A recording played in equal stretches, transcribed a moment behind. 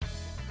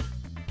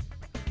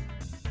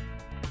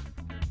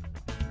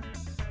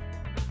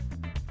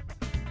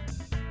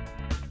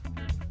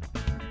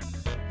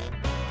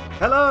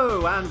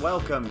Hello and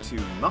welcome to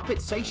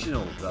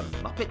Muppetsational, the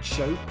Muppet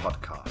Show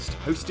podcast,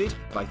 hosted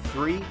by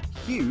three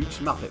huge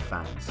Muppet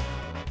fans.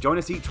 Join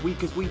us each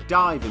week as we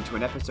dive into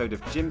an episode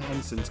of Jim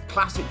Henson's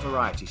classic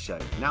variety show,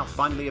 now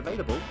finally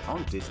available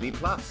on Disney+.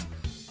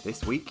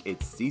 This week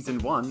it's Season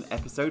 1,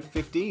 Episode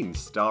 15,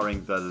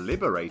 starring the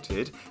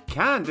liberated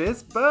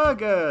Candice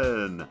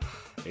Bergen.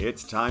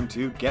 It's time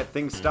to get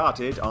things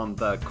started on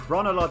the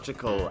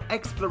chronological,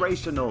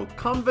 explorational,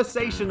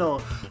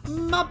 conversational,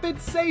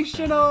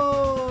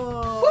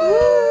 Muppetsational!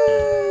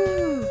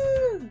 Woo!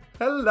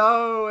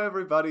 Hello,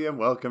 everybody, and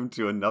welcome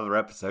to another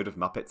episode of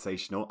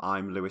Muppetsational.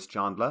 I'm Lewis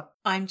Chandler.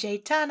 I'm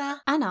Jade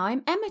Turner. And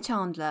I'm Emma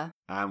Chandler.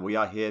 And we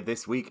are here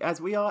this week, as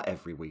we are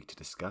every week, to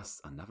discuss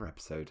another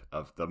episode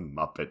of The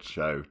Muppet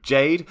Show.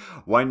 Jade,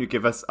 why don't you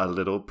give us a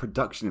little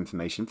production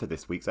information for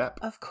this week's ep?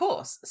 Of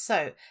course.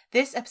 So,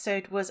 this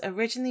episode was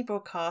originally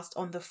broadcast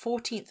on the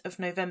 14th of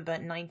November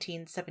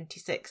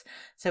 1976.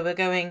 So we're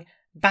going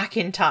back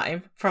in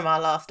time from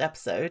our last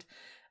episode.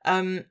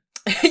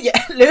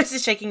 Yeah, Lewis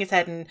is shaking his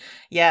head and,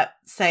 yeah,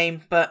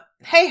 same, but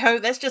hey-ho,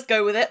 let's just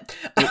go with it.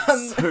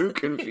 It's so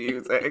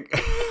confusing.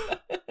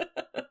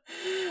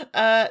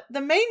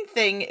 The main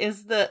thing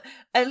is that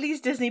at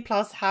least Disney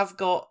Plus have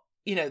got,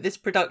 this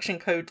production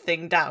code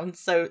thing down.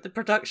 So the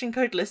production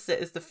code lists it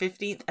as the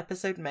 15th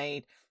episode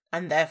made,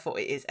 and therefore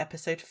it is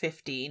episode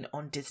 15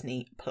 on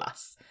Disney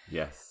Plus.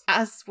 Yes.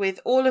 As with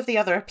all of the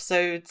other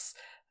episodes,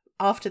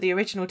 after the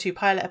original two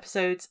pilot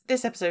episodes,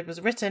 this episode was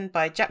written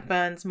by Jack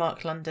Burns,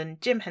 Mark London,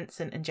 Jim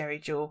Henson and Jerry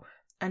Jewell,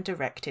 and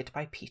directed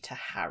by Peter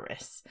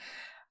Harris.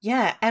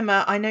 Yeah,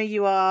 Emma, I know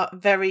you are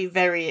very,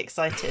 very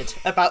excited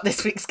about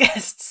this week's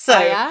guest. So,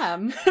 I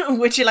am.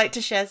 Would you like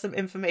to share some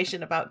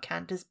information about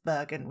Candice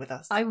Bergen with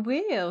us? I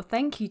will.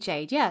 Thank you,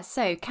 Jade. Yeah,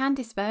 so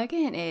Candice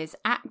Bergen is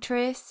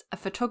actress, a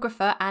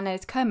photographer, and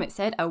as Kermit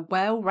said, a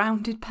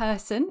well-rounded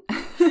person.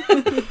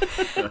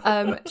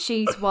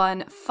 She's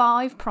won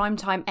 5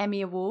 Primetime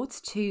Emmy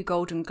Awards, 2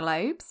 Golden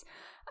Globes.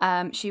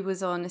 She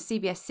was on a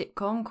CBS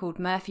sitcom called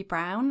Murphy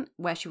Brown,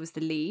 where she was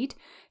the lead.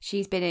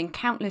 She's been in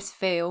countless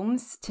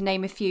films, to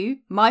name a few.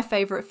 My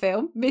favourite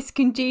film, Miss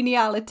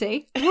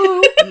Congeniality.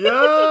 Woo!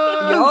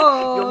 Yes!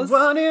 You're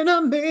one in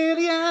a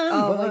million.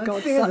 Oh my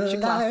God, such a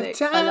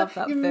classic. I love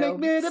that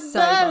film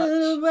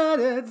so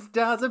much.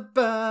 Stars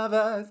above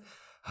us.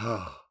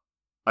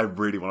 I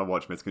really want to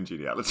watch Miss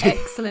Congeniality.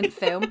 Excellent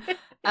film.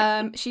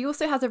 She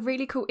also has a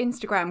really cool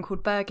Instagram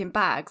called Bergen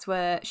Bags,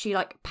 where she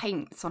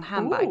paints on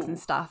handbags and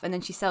stuff, and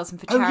then she sells them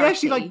for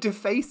charity. Oh yeah, she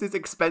defaces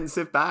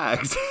expensive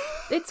bags.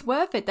 It's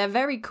worth it. They're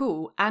very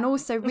cool. And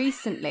also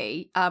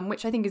recently,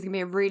 which I think is going to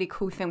be a really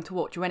cool film to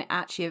watch when it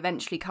actually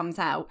eventually comes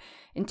out,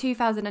 in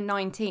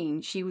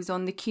 2019, she was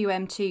on the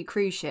QM2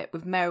 cruise ship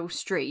with Meryl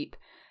Streep,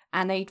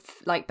 and they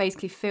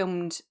basically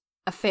filmed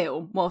a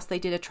film whilst they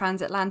did a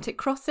transatlantic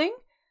crossing.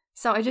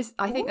 So I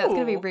think that's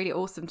going to be really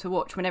awesome to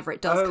watch whenever it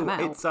does come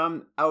out.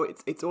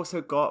 It's also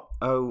got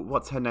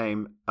what's her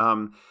name?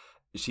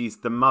 She's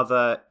the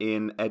mother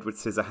in Edward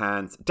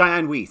Scissorhands.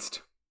 Diane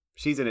Wiest.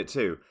 She's in it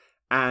too.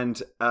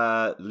 And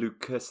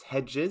Lucas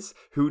Hedges,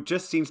 who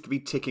just seems to be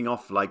ticking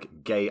off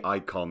gay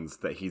icons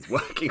that he's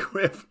working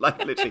with.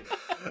 Literally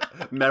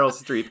Meryl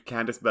Streep,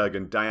 Candice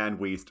Bergen, Diane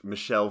Wiest,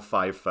 Michelle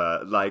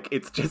Pfeiffer.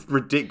 It's just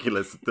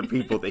ridiculous, the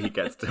people that he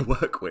gets to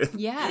work with.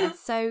 Yeah,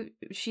 so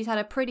she's had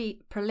a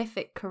pretty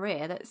prolific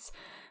career that's,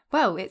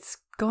 it's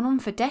gone on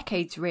for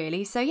decades,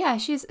 really. So yeah,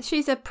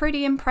 she's a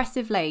pretty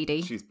impressive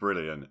lady. She's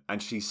brilliant,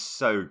 and she's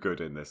so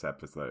good in this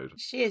episode.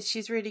 She is.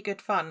 She's really good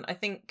fun. I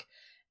think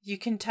you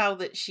can tell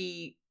that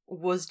she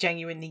was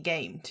genuinely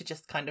game to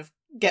just kind of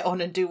get on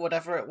and do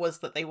whatever it was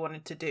that they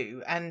wanted to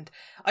do. And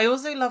I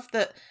also love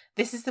that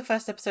this is the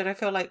first episode, I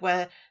feel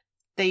where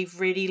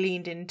they've really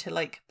leaned into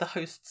the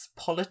host's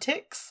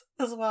politics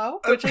as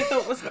well, which I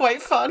thought was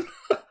quite fun.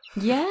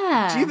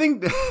 Yeah. Do you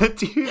think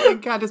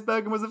Candice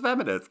Bergen was a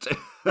feminist?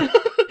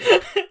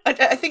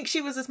 I think she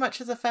was as much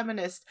as a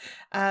feminist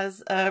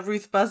as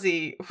Ruth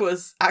Buzzy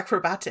was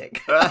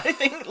acrobatic. I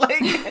think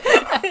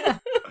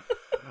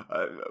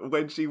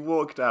when she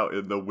walked out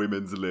in the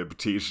women's lib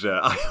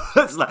t-shirt, I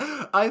was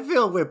I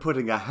feel we're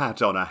putting a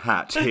hat on a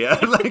hat here.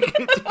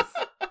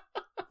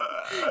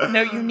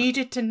 No, you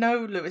needed to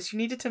know, Lewis. You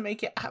needed to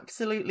make it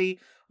absolutely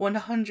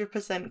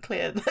 100%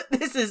 clear that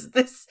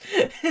this.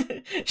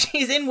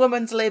 She's in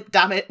woman's lib,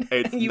 damn it.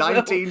 It's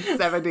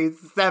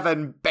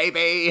 1977,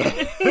 baby.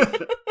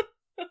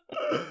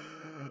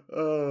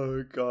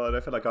 Oh, God. I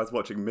feel like I was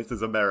watching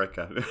Mrs.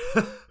 America.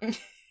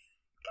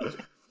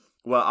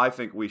 Well, I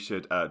think we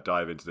should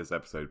dive into this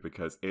episode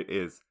because it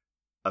is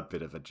a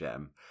bit of a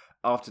gem.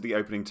 After the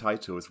opening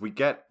titles, we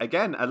get,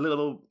 again, a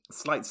little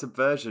slight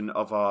subversion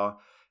of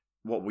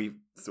what we've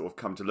sort of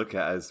come to look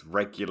at as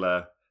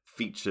regular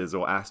features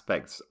or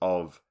aspects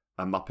of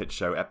a Muppet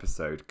Show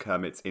episode,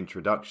 Kermit's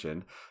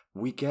introduction.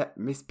 We get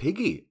Miss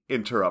Piggy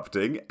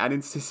interrupting and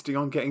insisting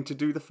on getting to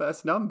do the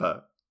first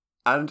number.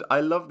 And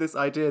I love this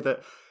idea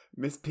that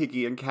Miss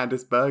Piggy and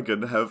Candice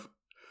Bergen have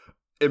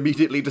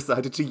immediately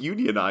decided to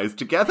unionize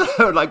together.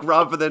 Like,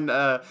 rather than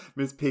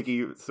Miss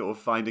Piggy sort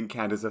of finding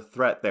Candace a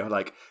threat, they were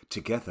like,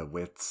 together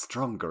we're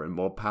stronger and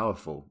more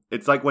powerful.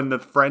 It's like when the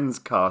Friends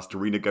cast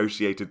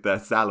renegotiated their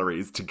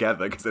salaries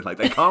together because they're like,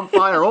 they can't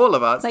fire all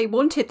of us. They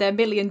wanted their $1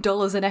 million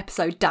an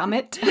episode, damn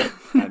it.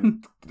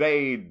 And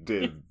they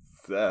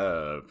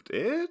deserved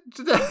it.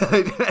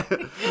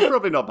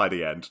 Probably not by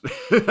the end.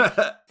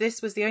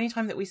 This was the only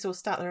time that we saw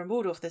Statler and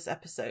Waldorf this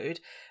episode,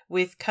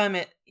 with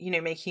Kermit,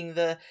 making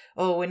the,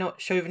 oh, we're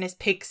not chauvinist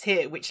pigs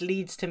here, which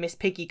leads to Miss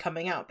Piggy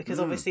coming out, because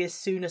obviously as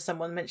soon as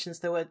someone mentions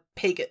the word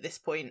pig at this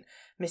point,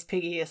 Miss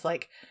Piggy is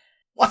like,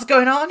 what's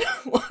going on?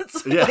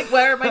 Like,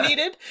 where am I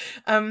needed?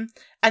 And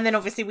then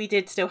obviously we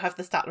did still have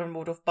the Statler and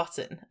Waldorf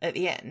button at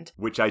the end.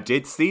 Which I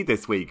did see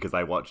this week because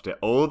I watched it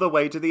all the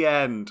way to the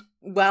end.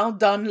 Well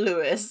done,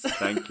 Lewis.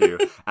 Thank you.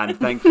 And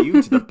thank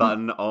you to the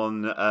button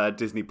on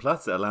Disney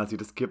Plus that allows you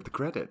to skip the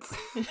credits.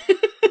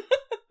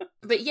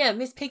 But yeah,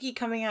 Miss Piggy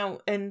coming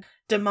out and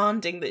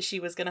demanding that she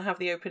was going to have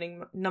the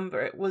opening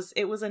number, it was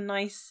a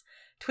nice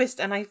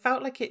twist, and I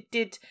felt like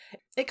it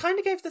kind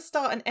of gave the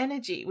start an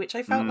energy which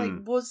I felt like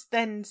was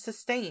then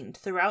sustained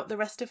throughout the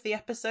rest of the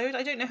episode.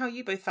 I don't know how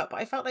you both felt, but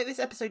I felt like this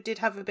episode did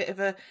have a bit of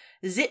a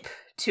zip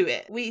to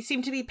it. We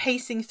seemed to be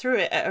pacing through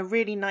it at a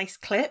really nice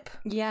clip.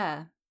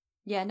 Yeah,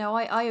 no,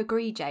 I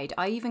agree, Jade.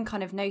 I even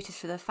kind of noticed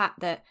for the fact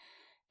that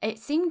it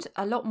seemed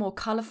a lot more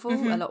colourful,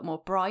 a lot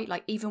more bright.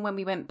 Like, even when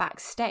we went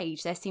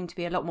backstage, there seemed to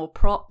be a lot more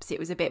props. It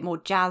was a bit more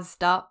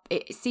jazzed up.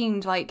 It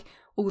seemed like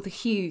all the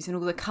hues and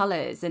all the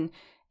colours, and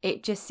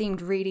it just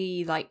seemed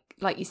really, like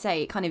you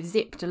say, it kind of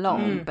zipped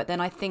along. But then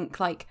I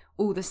think, like,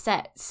 all the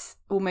sets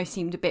almost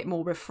seemed a bit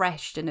more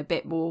refreshed and a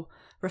bit more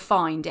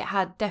refined. It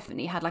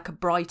definitely had like a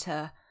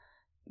brighter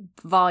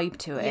vibe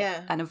to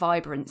it and a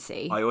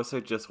vibrancy. I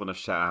also just want to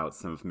shout out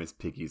some of Miss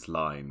Piggy's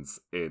lines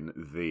in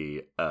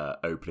the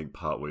opening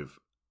part with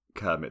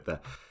Kermit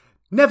there.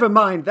 Never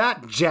mind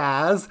that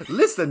jazz.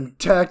 Listen,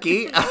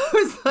 turkey. I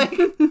was like,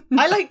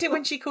 I liked it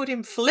when she called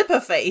him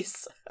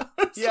Flipperface.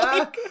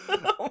 Like,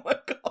 oh my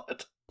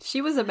god.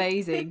 She was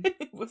amazing.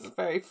 It was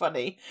very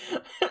funny.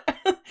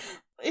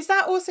 Is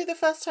that also the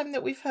first time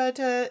that we've heard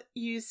her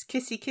use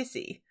kissy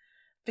kissy?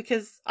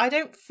 Because I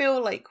don't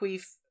feel like we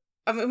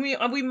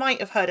might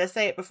have heard her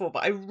say it before,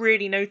 but I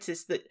really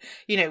noticed that,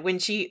 when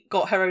she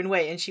got her own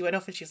way and she went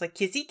off and she was like,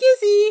 kissy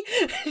kissy.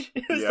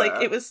 It was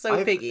like, it was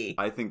so Piggy.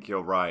 I think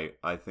you're right.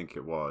 I think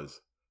it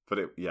was. But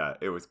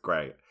it was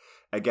great.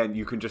 Again,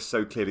 you can just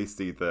so clearly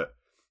see that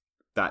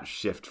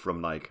shift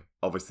from, like,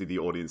 obviously the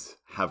audience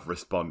have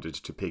responded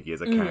to Piggy as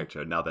a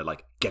character, and now they're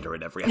like, get her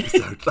in every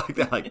episode. Like,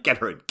 they're like, get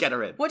her in.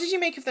 What did you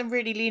make of them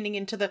really leaning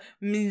into the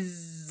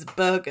Ms.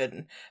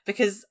 Bergen?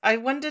 Because I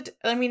wondered,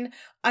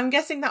 I'm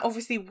guessing that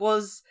obviously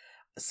was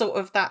sort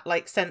of that,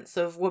 like, sense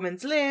of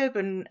woman's lib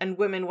and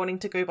women wanting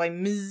to go by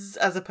Ms.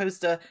 as opposed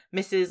to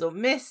Mrs. or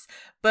Miss,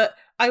 but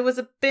I was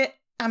a bit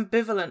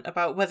ambivalent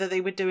about whether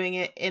they were doing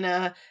it in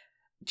a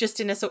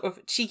sort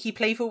of cheeky,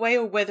 playful way,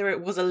 or whether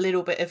it was a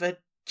little bit of a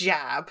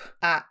jab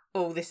at,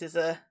 oh, this is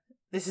a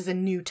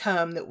new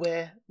term that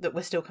we're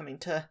still coming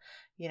to,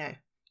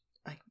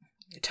 like,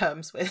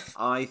 terms with.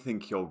 I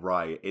think you're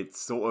right. It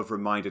sort of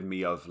reminded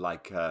me of,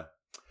 like,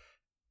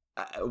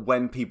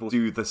 when people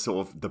do the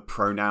sort of the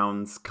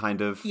pronouns kind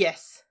of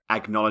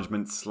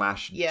acknowledgement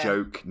 /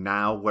 joke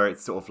now, where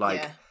it's sort of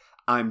like,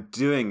 I'm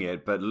doing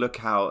it, but look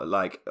how,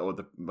 like,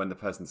 when the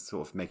person's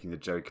sort of making the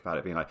joke about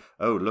it, being like,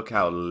 oh, look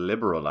how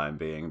liberal I'm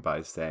being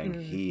by saying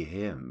he,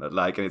 him.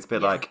 Like, and it's a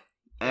bit like,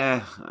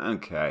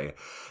 okay.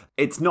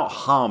 It's not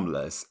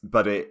harmless,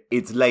 but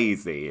it's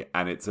lazy,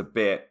 and it's a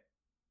bit...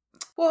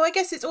 Well, I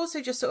guess it's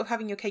also just sort of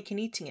having your cake and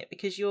eating it,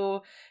 because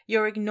you're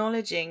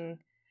acknowledging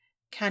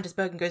Candace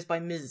Bergen goes by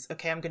Ms.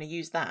 Okay, I'm going to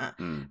use that.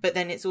 But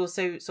then it's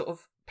also sort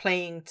of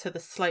playing to the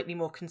slightly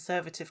more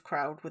conservative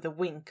crowd with a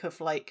wink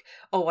of, like,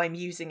 oh, I'm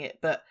using it,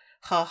 but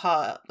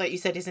ha, like you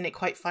said, isn't it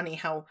quite funny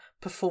how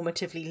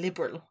performatively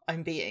liberal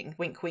I'm being?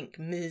 Wink, wink,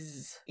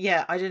 Ms.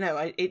 Yeah, I don't know.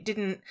 It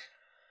didn't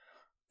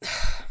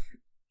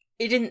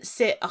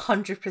sit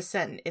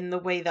 100% in the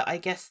way that I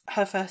guess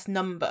her first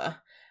number,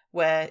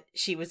 where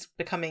she was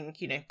becoming,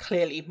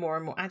 clearly more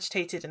and more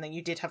agitated, and then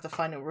you did have the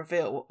final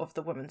reveal of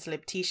the woman's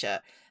lib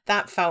t-shirt.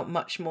 That felt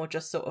much more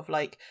just sort of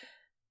like,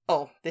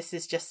 oh, this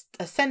is just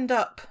a send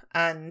up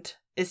and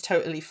is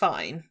totally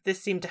fine.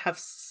 This seemed to have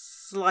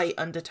slight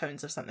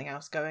undertones of something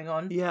else going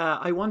on. Yeah,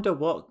 I wonder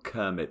what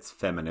Kermit's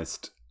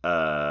feminist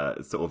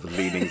sort of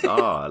leanings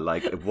are.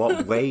 Like,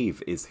 what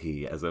wave is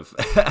he as a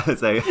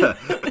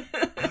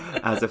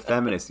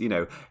feminist?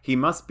 He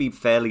must be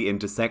fairly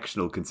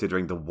intersectional,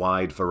 considering the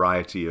wide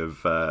variety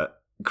of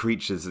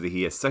creatures that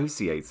he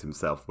associates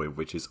himself with,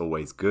 which is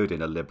always good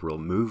in a liberal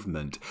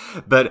movement.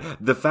 But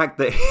the fact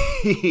that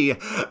he,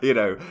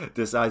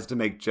 decides to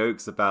make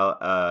jokes about,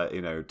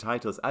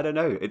 titles, I don't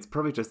know. It's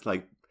probably just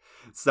like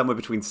somewhere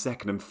between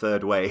second and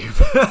third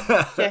wave.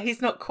 Yeah,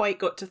 he's not quite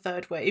got to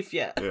third wave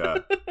yet. Yeah.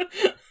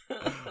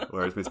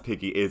 Whereas Miss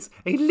Piggy is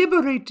a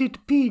liberated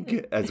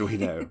pig, as we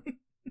know.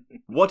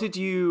 What did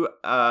you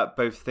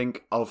both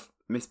think of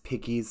Miss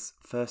Piggy's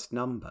first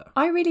number?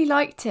 I really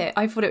liked it.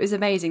 I thought it was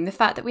amazing. The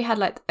fact that we had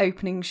like the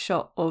opening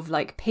shot of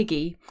like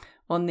Piggy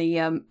on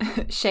the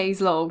chaise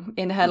longue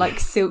in her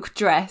like silk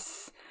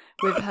dress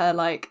with her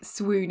like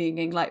swooning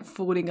and like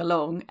falling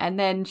along, and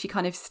then she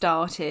kind of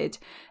started,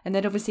 and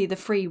then obviously the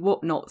three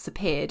whatnots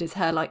appeared as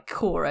her like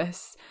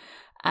chorus,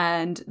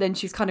 and then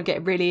she was kind of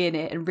getting really in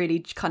it and really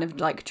kind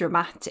of like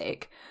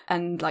dramatic,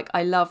 and like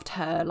I loved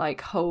her like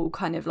whole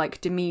kind of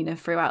like demeanor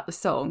throughout the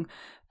song.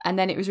 And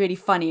then it was really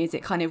funny as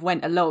it kind of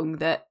went along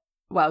that,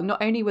 well,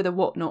 not only were the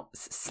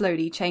whatnots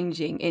slowly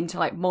changing into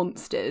like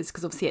monsters,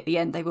 because obviously at the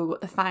end they've all got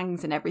the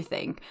fangs and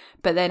everything,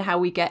 but then how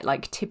we get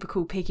like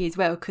typical Piggy as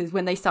well, because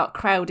when they start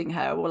crowding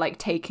her or like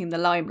taking the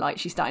limelight,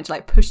 she's starting to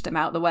like push them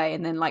out the way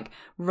and then like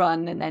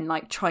run and then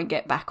like try and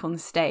get back on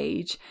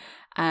stage.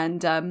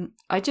 And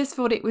I just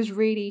thought it was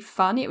really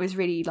fun. It was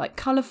really like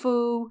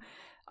colourful.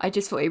 I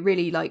just thought it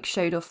really like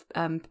showed off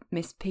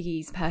Miss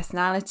Piggy's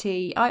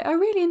personality. I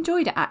really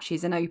enjoyed it actually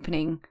as an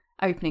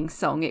opening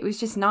song. It was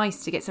just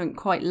nice to get something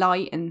quite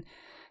light and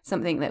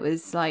something that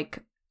was like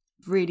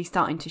really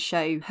starting to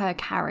show her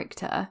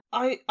character.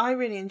 I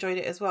really enjoyed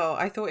it as well.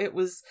 I thought it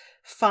was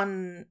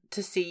fun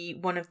to see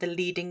one of the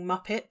leading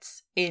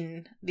Muppets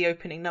in the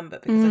opening number,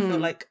 because I feel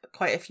like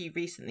quite a few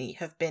recently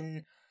have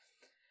been,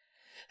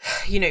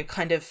 you know,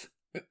 kind of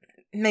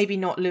maybe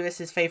not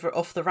Lewis's favourite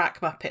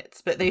off-the-rack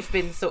Muppets, but they've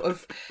been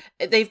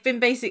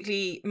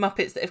basically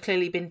Muppets that have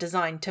clearly been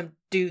designed to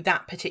do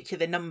that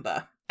particular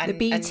number. And, the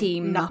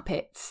B-team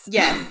Muppets.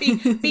 Yeah,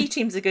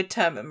 B-team's a good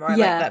term, right?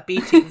 Yeah. Like that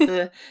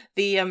B-team,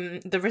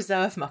 the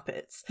reserve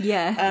Muppets.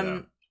 Yeah.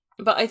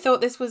 But I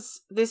thought this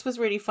was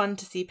really fun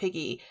to see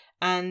Piggy,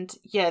 and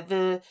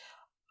yeah,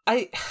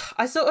 I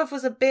sort of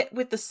was a bit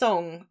with the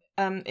song.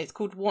 It's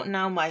called What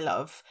Now, My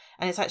Love,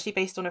 and it's actually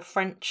based on a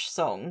French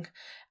song.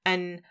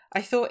 And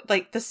I thought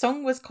like the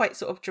song was quite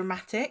sort of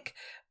dramatic,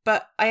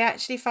 but I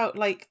actually felt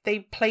like they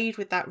played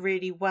with that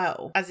really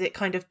well as it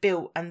kind of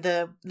built and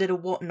the little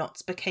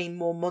whatnots became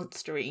more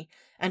monstery.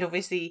 And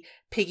obviously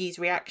Piggy's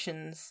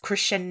reactions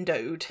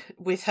crescendoed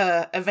with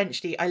her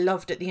eventually. I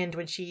loved at the end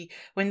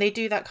when they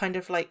do that kind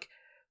of like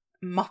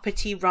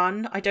Muppety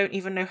run. I don't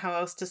even know how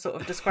else to sort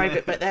of describe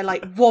it, but they're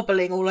like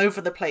wobbling all over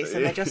the place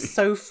and they're just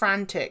so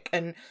frantic,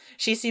 and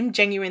she seemed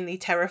genuinely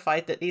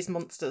terrified that these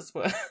monsters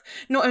were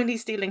not only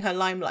stealing her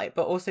limelight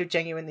but also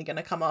genuinely going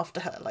to come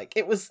after her. Like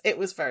it was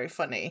very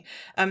funny.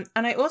 And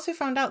I also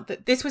found out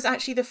that this was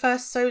actually the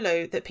first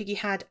solo that Piggy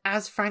had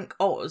as Frank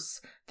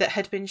Oz that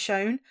had been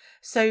shown.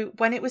 So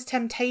when it was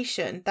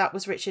Temptation, that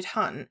was Richard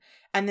Hunt.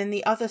 And then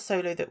the other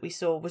solo that we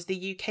saw was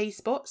the UK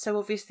spot. So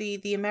obviously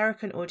the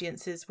American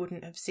audiences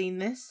wouldn't have seen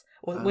this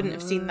or wouldn't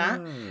have seen that.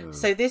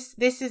 So this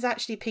is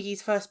actually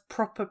Piggy's first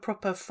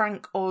proper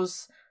Frank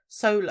Oz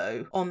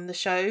solo on the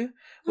show,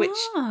 which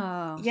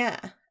yeah.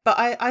 But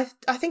I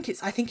think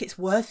it's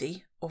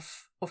worthy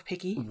of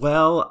Piggy.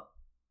 Well,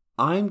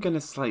 I'm going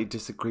to slightly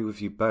disagree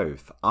with you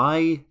both.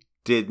 I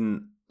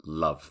didn't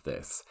love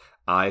this.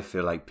 I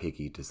feel like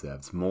Piggy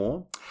deserves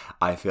more.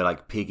 I feel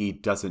like Piggy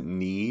doesn't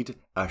need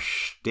a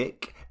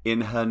shtick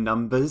in her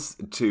numbers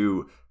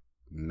to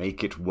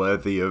make it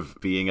worthy of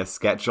being a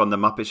sketch on The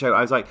Muppet Show.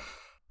 I was like,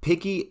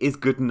 Piggy is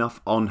good enough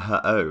on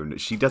her own.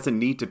 She doesn't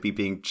need to be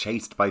being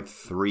chased by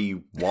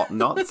three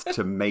whatnots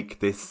to make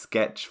this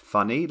sketch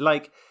funny.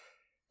 Like,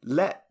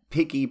 let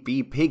Piggy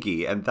be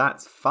Piggy, and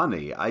that's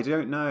funny. I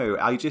don't know.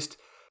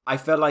 I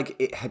felt like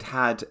it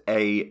had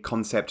a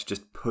concept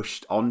just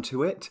pushed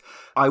onto it.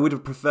 I would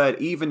have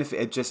preferred, even if it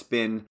had just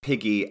been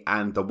Piggy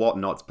and the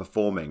whatnots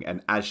performing,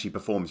 and as she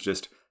performs,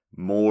 just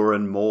more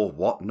and more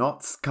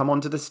whatnots come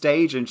onto the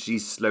stage and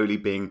she's slowly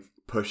being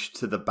pushed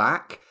to the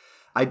back.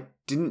 I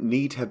didn't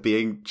need her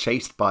being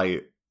chased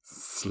by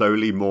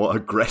slowly more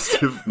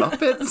aggressive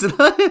Muppets.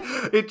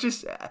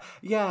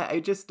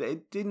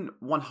 It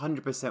didn't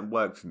 100%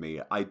 work for me.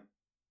 I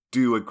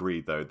do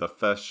agree, though, the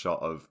first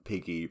shot of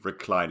Piggy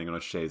reclining on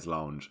a chaise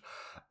lounge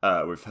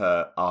with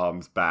her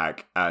arms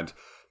back and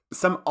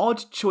some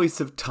odd choice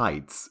of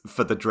tights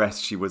for the dress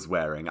she was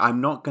wearing. I'm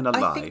not going to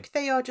lie. I think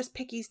they are just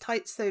Piggy's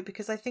tights, though,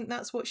 because I think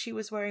that's what she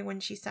was wearing when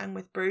she sang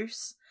with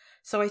Bruce.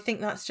 So I think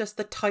that's just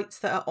the tights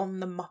that are on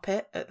the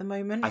Muppet at the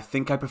moment. I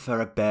think I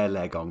prefer a bare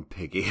leg on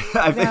Piggy.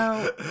 I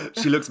think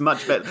she looks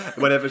much better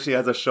whenever she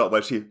has a shot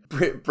where she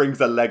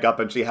brings a leg up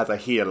and she has a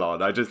heel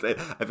on. I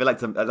feel like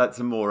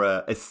some more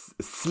a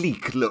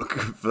sleek look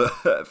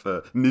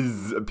for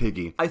Ms.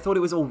 Piggy. I thought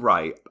it was all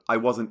right. I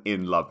wasn't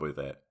in love with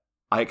it.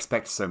 I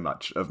expect so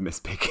much of Miss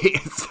Piggy,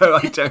 so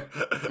I don't.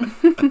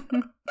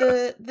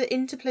 The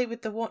interplay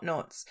with the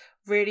whatnots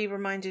really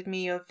reminded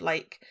me of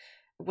like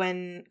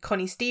when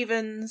Connie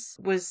Stevens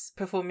was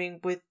performing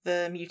with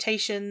the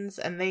Mutations,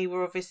 and they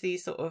were obviously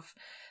sort of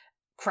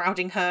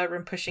crowding her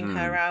and pushing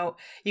her out.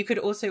 You could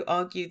also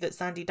argue that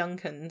Sandy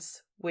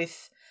Duncan's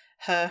with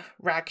her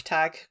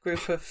ragtag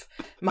group of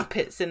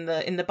Muppets in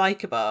the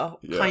biker bar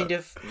kind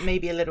of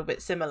maybe a little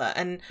bit similar.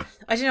 And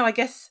I don't know, I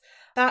guess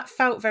that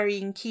felt very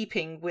in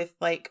keeping with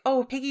like,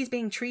 oh, Piggy's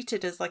being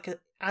treated as like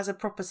as a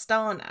proper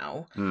star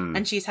now,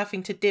 and she's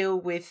having to deal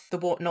with the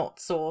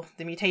whatnots or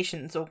the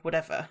mutations or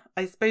whatever.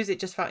 I suppose it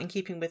just felt in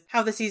keeping with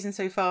how the season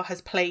so far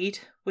has played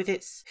with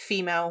its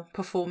female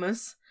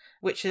performers,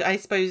 which I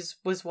suppose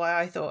was why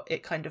I thought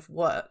it kind of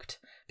worked,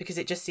 because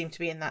it just seemed to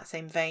be in that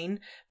same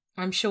vein.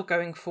 I'm sure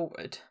going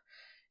forward,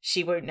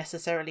 she won't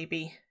necessarily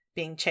be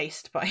being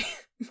chased by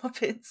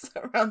Muppets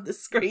around the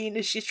screen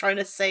as she's trying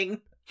to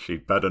sing.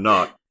 She'd better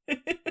not.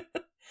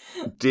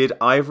 Did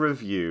either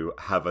of you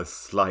have a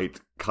slight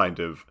kind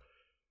of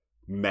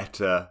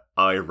meta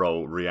eye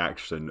roll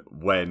reaction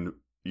when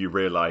you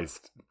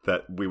realised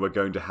that we were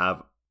going to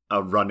have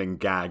a running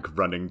gag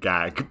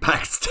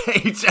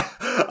backstage?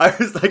 I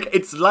was like,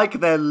 it's like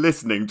they're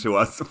listening to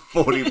us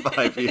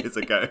 45 years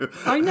ago.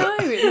 I know,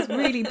 it was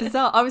really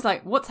bizarre. I was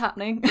like, what's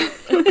happening?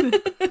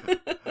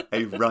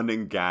 A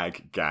running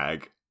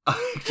gag. I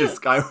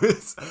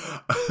was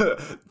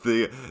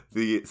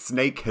the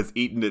snake has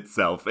eaten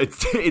itself.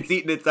 It's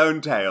eaten its own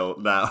tail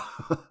now.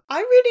 I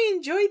really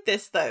enjoyed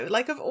this though.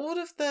 Like, of all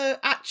of the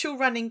actual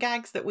running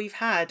gags that we've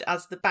had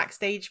as the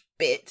backstage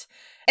bit,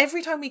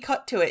 every time we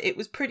cut to it, it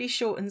was pretty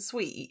short and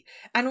sweet.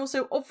 And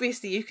also,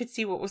 obviously, you could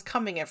see what was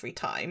coming every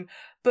time.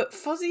 But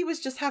Fozzie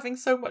was just having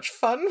so much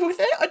fun with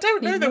it. I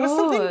don't know, there was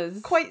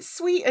something quite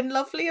sweet and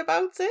lovely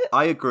about it.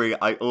 I agree.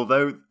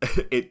 Although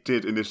it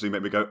did initially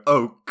make me go,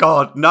 oh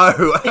God, no!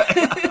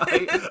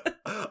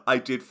 I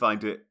did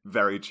find it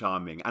very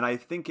charming. And I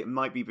think it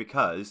might be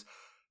because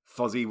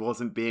Fozzie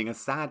wasn't being a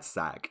sad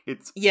sack.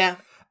 It's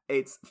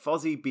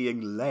Fozzie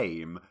being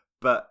lame,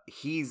 but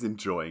he's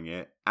enjoying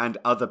it, and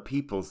other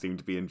people seem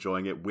to be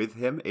enjoying it with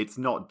him. It's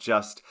not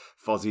just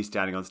Fozzie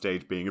standing on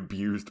stage being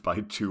abused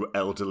by two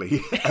elderly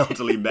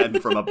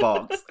men from a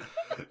box.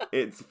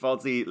 It's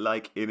Fozzie,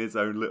 like, in his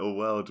own little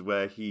world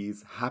where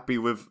he's happy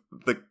with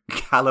the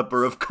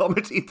caliber of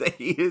comedy that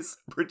he is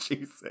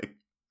producing.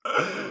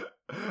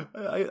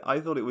 I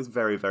thought it was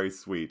very, very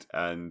sweet,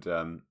 and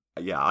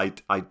I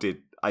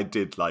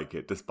did like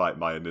it, despite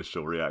my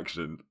initial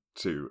reaction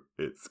to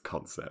its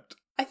concept.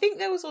 I think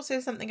there was also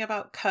something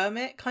about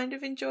Kermit kind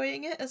of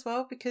enjoying it as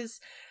well, because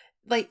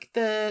like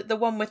the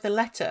one with the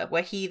letter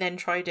where he then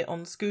tried it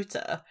on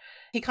Scooter,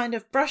 he kind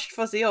of brushed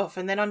Fozzie off,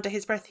 and then under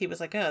his breath he was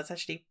like, oh, it's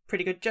actually a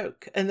pretty good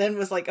joke, and then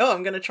was like, oh,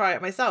 I'm going to try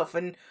it myself.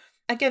 And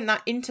again,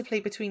 that interplay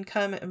between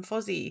Kermit and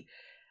Fozzie,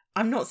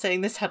 I'm not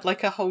saying this had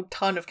like a whole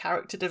ton of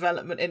character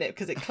development in it,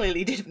 because it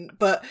clearly didn't,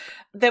 but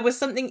there was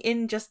something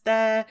in just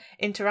their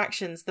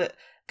interactions that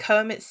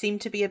Kermit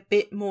seemed to be a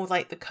bit more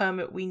like the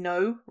Kermit we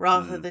know,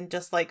 rather than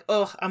just like,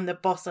 oh, I'm the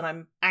boss and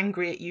I'm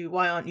angry at you,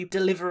 why aren't you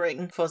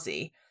delivering,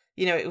 Fozzie?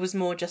 You know, it was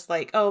more just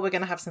like, oh, we're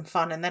going to have some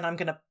fun and then I'm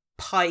going to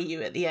pie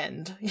you at the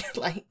end.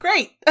 Like,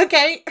 great,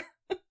 okay.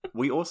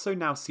 We also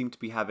now seem to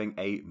be having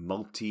a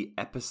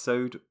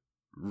multi-episode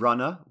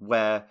runner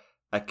where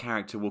a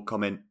character will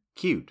comment,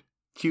 cute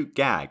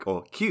gag,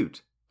 or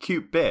cute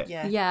bit.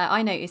 Yeah,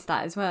 I noticed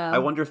that as well. I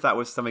wonder if that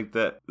was something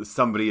that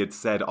somebody had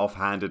said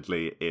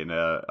offhandedly in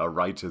a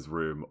writer's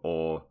room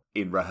or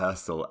in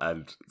rehearsal,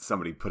 and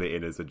somebody put it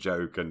in as a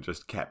joke and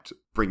just kept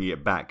bringing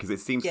it back, because it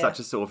seems such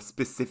a sort of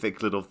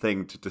specific little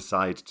thing to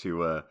decide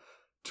to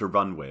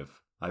run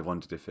with. I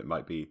wondered if it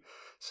might be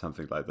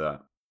something like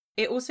that.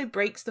 It also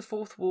breaks the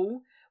fourth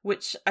wall,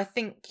 which I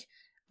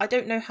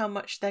don't know how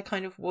much there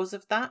kind of was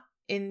of that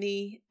in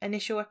the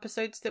initial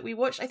episodes that we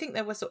watched. I think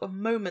there were sort of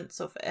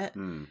moments of it,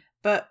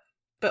 but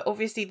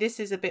obviously this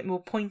is a bit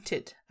more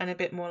pointed and a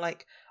bit more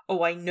like,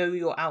 oh, I know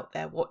you're out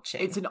there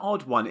watching. It's an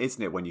odd one,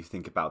 isn't it, when you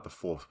think about the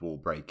fourth wall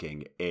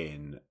breaking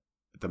in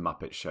The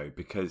Muppet Show,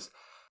 because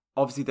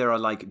obviously there are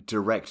like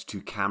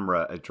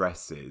direct-to-camera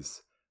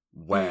addresses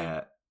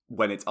where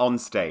when it's on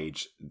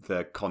stage,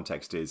 the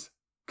context is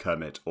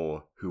Kermit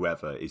or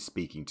whoever is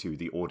speaking to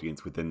the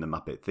audience within the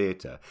Muppet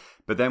Theatre.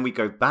 But then we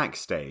go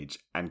backstage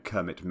and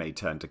Kermit may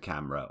turn to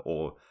camera,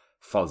 or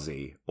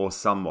Fozzie, or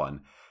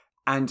someone.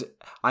 And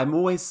I'm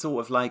always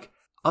sort of like,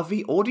 are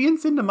the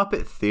audience in the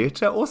Muppet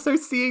Theatre also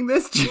seeing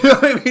this? Do you know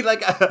what I mean?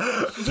 Like,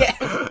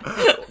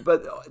 yeah.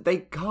 But they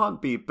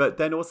can't be. But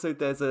then also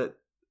there's a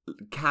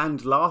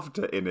canned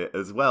laughter in it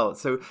as well.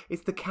 So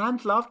is the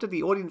canned laughter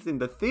the audience in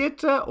the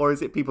theatre, or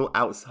is it people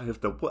outside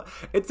of the...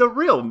 It's a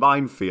real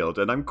minefield,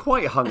 and I'm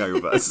quite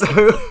hungover.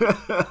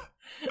 So,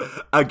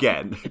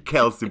 again,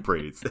 Kelsey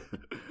Breeze.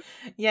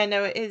 Yeah,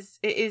 no,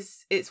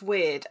 it's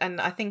weird.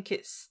 And I think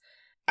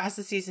as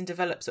the season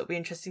develops, it'll be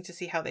interesting to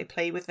see how they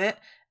play with it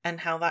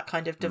and how that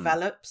kind of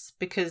develops,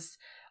 because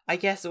I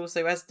guess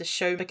also as the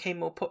show became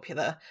more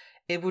popular,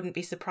 it wouldn't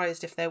be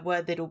surprised if there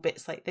were little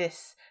bits like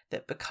this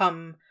that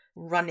become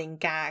running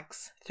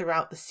gags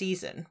throughout the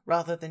season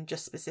rather than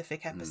just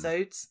specific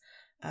episodes.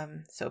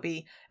 So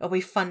it'll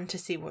be fun to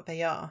see what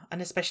they are,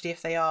 and especially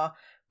if they are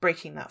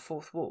breaking that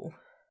fourth wall.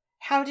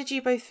 How did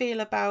you both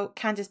feel about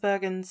Candice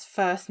Bergen's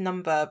first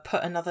number,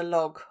 Put Another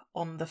Log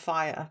on the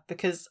Fire?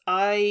 Because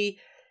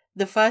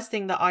the first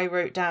thing that I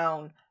wrote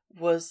down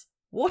was,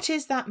 what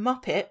is that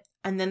Muppet?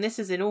 And then this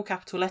is in all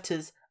capital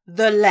letters,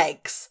 the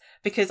legs,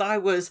 because I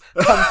was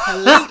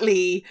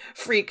completely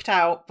freaked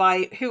out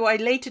by who I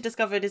later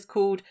discovered is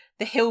called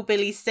the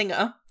Hillbilly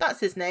Singer. That's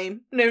his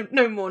name.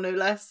 No more, no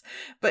less.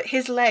 But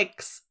his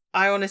legs,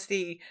 I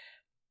honestly,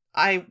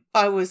 I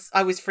was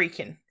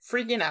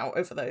freaking out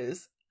over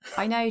those.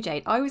 I know,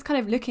 Jade. I was kind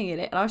of looking at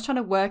it and I was trying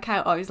to work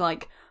out, I was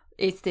like,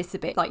 is this a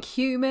bit like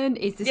human?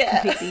 Is this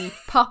completely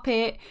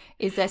puppet?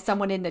 Is there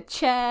someone in the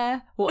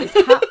chair? What is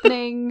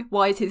happening?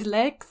 Why is his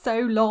leg so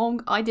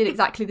long? I did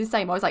exactly the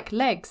same. I was like,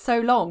 legs so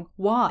long.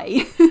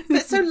 Why?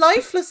 But so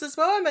lifeless as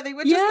well, Emma. They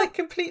were just like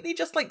completely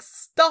just like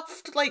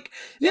stuffed. Like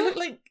they looked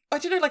like, I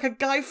don't know, like a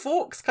Guy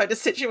Fawkes kind of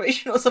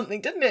situation or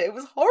something, didn't it? It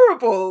was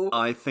horrible.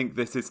 I think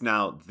this is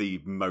now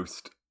the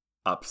most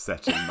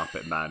upsetting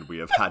Muppet Man we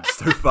have had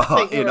so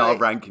far in our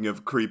ranking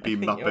of creepy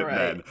Muppet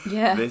men.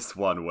 Yeah. This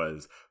one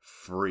was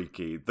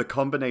freaky. The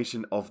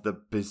combination of the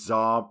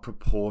bizarre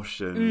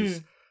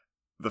proportions,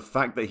 the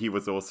fact that he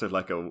was also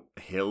like a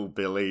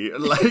hillbilly,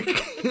 like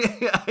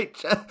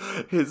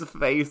his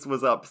face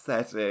was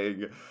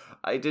upsetting.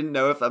 I didn't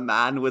know if a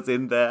man was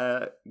in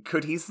there.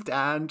 Could he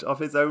stand of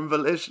his own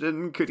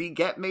volition? Could he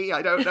get me?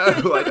 I don't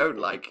know. I don't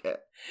like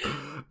it.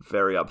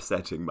 Very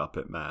upsetting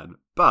Muppet Man,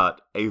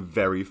 but a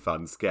very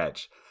fun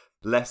sketch.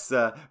 Less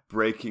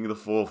breaking the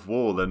fourth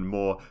wall and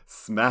more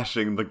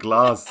smashing the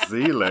glass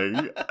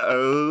ceiling.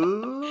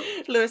 Oh.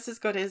 Lewis has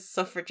got his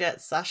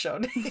suffragette sash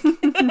on.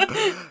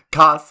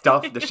 Cast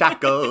off the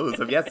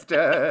shackles of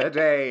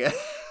yesterday.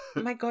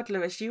 Oh my God,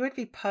 Lewis, you would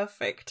be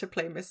perfect to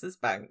play Mrs.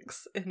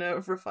 Banks in a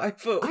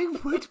revival. I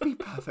would be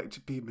perfect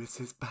to be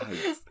Mrs.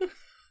 Banks.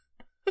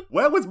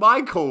 Where was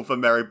my call for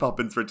Mary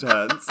Poppins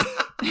Returns?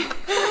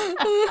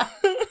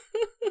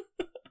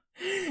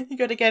 You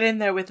got to get in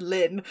there with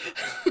Lynn.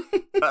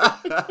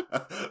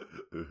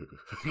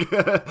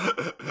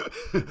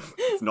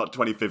 It's not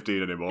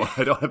 2015 anymore.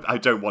 I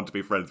don't want to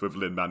be friends with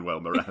Lin-Manuel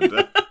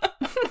Miranda.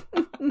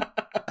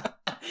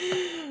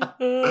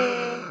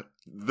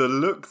 The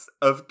looks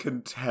of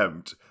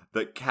contempt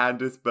that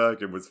Candice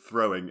Bergen was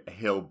throwing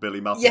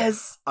Hillbilly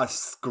Muppet are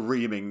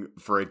screaming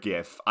for a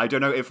GIF. I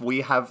don't know if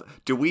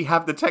do we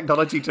have the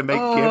technology to make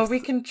GIFs? Oh, we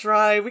can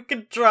try.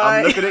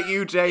 I'm looking at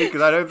you, Jay,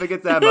 because I don't think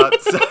it's Emma.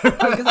 So. I was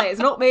going to say, it's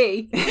not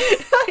me.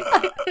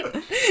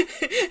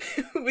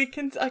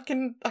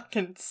 I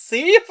can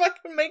see if I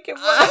can make it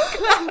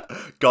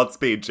work.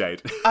 Godspeed,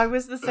 Jade. I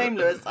was the same,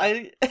 Lewis.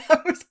 I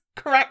was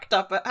cracked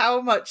up at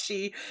how much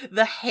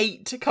the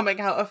hate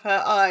coming out of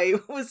her eye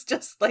was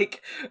just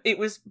like, it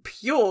was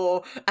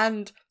pure.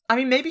 And I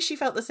mean, maybe she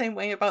felt the same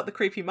way about the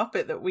creepy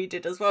Muppet that we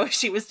did as well.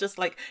 She was just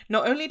like,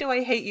 not only do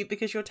I hate you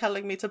because you're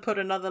telling me to put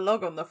another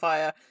log on the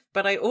fire,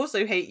 but I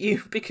also hate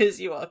you because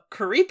you are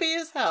creepy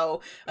as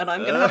hell and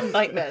I'm going to have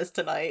nightmares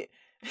tonight.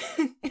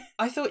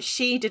 I thought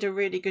she did a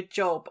really good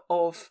job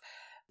of,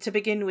 to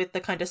begin with,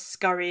 the kind of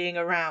scurrying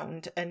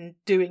around and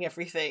doing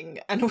everything.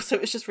 And also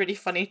it's just really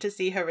funny to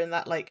see her in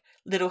that like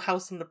Little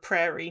House on the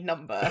Prairie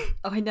number.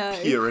 I know.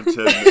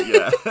 Puritan,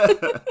 yeah.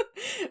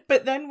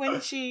 But then when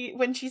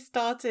she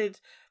started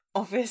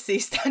obviously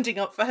standing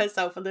up for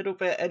herself a little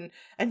bit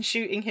and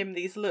shooting him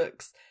these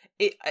looks,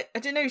 I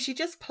don't know, she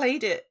just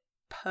played it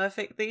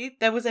perfectly.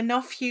 There was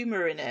enough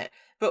humour in it,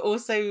 but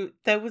also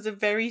there was a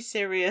very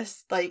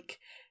serious like,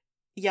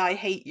 yeah, I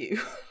hate you.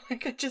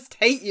 Like, I just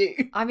hate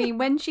you. I mean,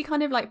 when she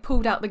kind of like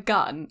pulled out the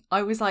gun,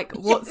 I was like,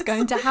 what's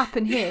going to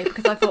happen here?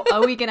 Because I thought,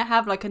 are we going to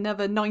have like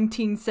another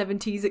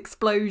 1970s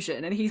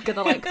explosion and he's going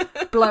to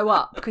like blow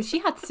up? Because she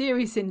had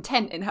serious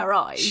intent in her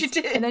eyes. She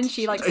did. And then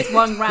she like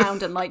swung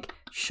round and like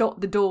shot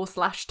the door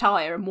 /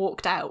 tyre and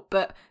walked out.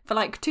 But for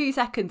like 2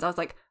 seconds, I was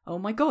like, oh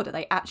my God, are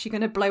they actually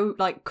going to blow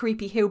like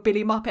creepy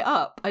hillbilly Muppet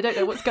up? I don't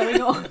know what's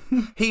going on.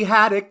 He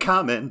had it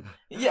coming.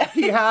 Yeah.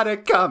 He had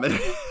it coming.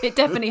 It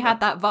definitely had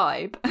that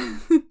vibe.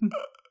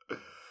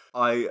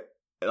 I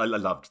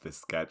loved this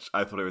sketch.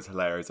 I thought it was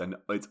hilarious, and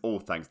it's all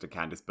thanks to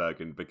Candice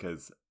Bergen,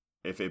 because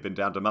if it had been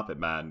down to Muppet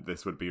Man,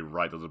 this would be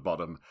right at the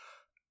bottom.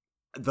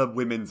 The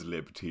women's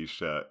lib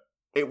t-shirt.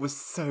 It was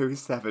so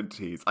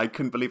 70s. I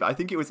couldn't believe it. I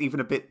think it was even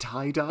a bit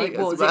tie-dye It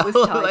was Like,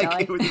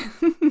 tie-dye.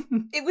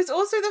 It was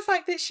also the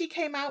fact that she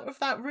came out of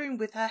that room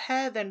with her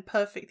hair then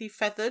perfectly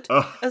feathered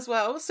as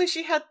well. So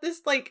she had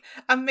this like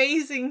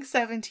amazing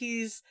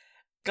 70s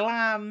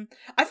glam.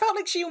 I felt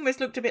like she almost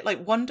looked a bit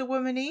like Wonder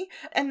Woman-y.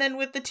 And then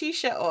with the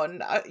t-shirt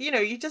on,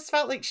 you just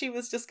felt like she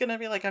was just going to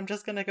be like, I'm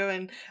just going to go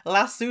and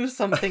lasso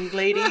something,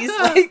 ladies.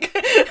 Like,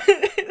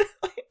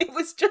 it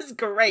was just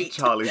great.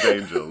 Charlie's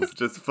Angels,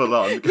 just full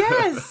on.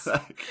 Yes.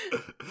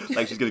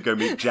 like she's going to go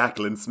meet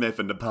Jacqueline Smith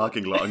in the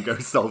parking lot and go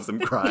solve some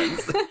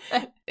crimes.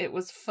 It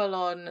was full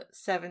on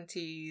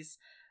 70s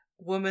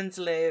woman's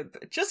lib.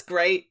 Just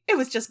great. It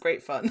was just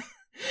great fun.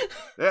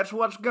 That's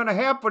what's going to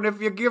happen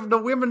if you give the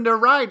women the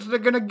rights. They're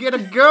going to get a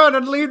gun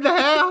and leave the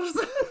house.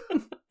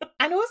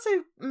 And also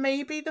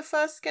maybe the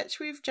first sketch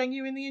we've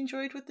genuinely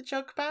enjoyed with the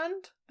Jug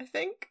Band, I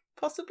think.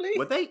 possibly.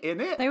 Were they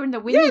in it? They were in the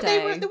window. Yeah,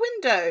 they were at the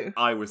window.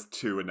 I was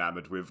too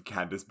enamoured with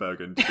Candice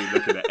Bergen to be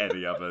looking at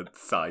any other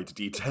side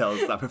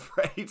details, I'm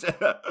afraid.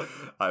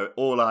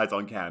 All eyes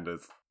on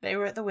Candice. They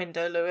were at the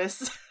window,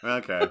 Lewis.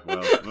 Okay,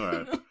 well,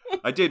 alright.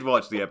 I did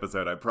watch the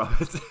episode, I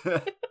promise.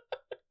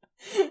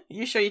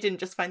 You sure you didn't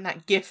just find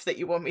that gif that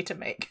you want me to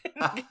make?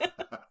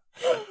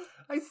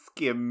 I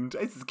skimmed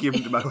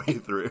my way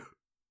through.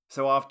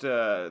 So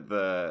after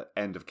the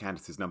end of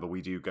Candice's number,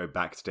 we do go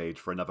backstage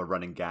for another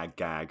running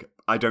gag.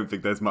 I don't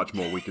think there's much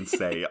more we can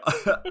say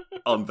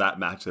on that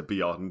matter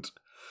beyond.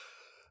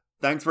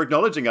 Thanks for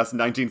acknowledging us,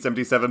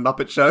 1977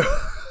 Muppet Show,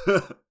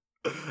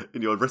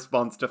 in your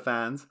response to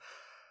fans.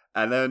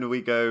 And then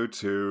we go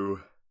to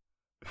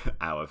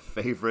our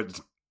favourite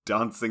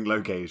dancing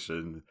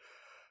location,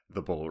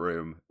 the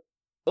ballroom.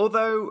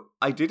 Although,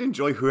 I did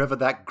enjoy whoever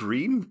that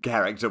green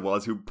character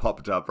was who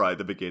popped up right at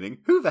the beginning.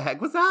 Who the heck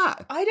was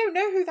that? I don't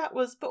know who that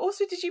was, but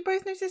also did you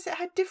both notice it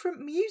had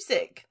different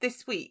music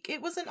this week?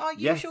 It wasn't our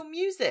usual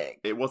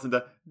music. It wasn't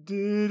a...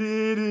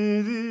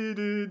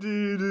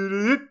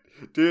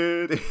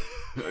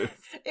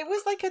 It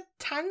was like a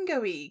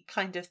tango-y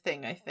kind of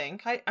thing, I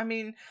think. I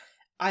mean,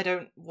 I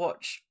don't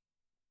watch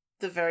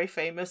the very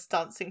famous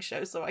dancing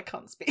show, so I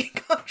can't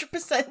speak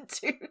 100%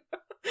 to...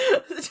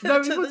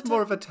 No, it was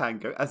more of a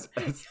tango, as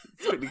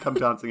Strictly Come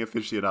Dancing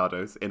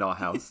aficionados in our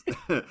house.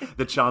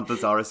 The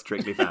Chandlers are a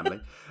Strictly family.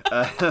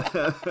 Yeah,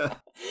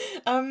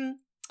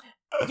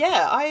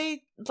 I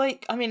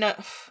don't know,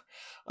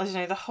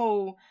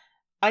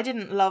 I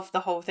didn't love the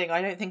whole thing.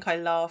 I don't think I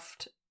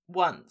laughed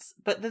once,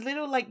 but the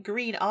little,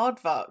 green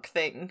aardvark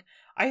thing,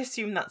 I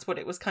assume that's what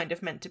it was kind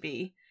of meant to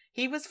be.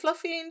 He was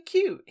fluffy and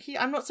cute.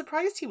 I'm not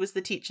surprised he was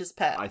the teacher's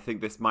pet. I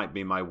think this might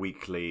be my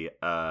weekly,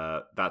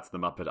 That's the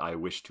Muppet I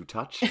Wish to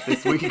Touch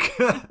this week.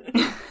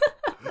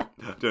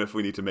 Don't know if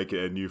we need to make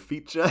it a new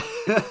feature.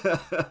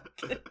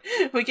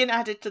 We can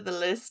add it to the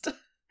list.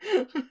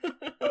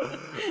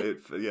 It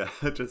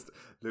just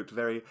looked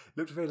very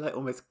like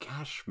almost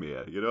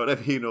cashmere, you know what I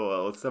mean?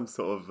 Or some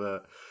sort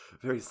of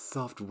very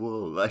soft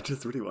wool. I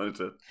just really wanted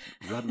to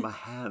run my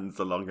hands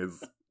along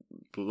his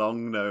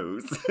long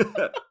nose.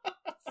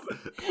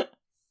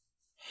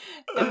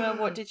 Emma,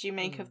 what did you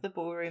make of the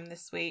ballroom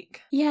this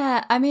week?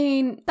 Yeah, I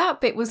mean,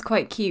 that bit was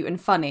quite cute and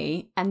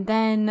funny. And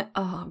then,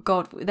 oh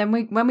God,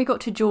 when we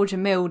got to George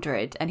and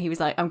Mildred and he was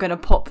like, I'm going to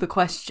pop the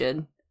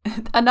question,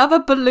 another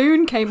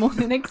balloon came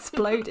on and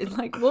exploded.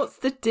 Like, what's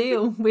the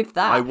deal with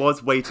that? I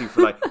was waiting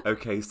for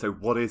okay, so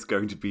what is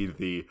going to be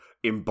the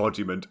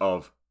embodiment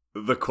of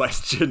the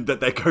question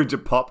that they're going to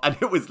pop? And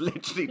it was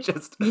literally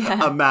just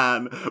a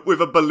man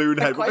with a balloon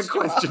head with a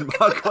question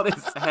mark on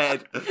his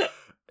head.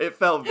 It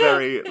felt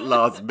very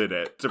last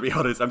minute, to be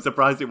honest. I'm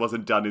surprised it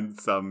wasn't done in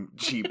some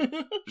cheap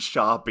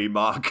Sharpie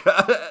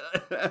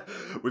marker.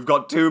 We've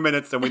got 2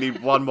 minutes and we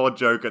need one more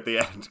joke at the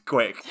end.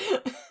 Quick.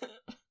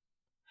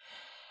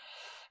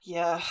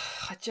 Yeah,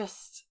 I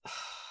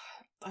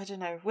don't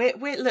know. We're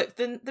look,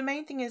 the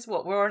main thing is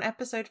we're on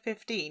episode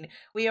 15.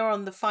 We are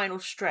on the final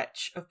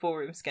stretch of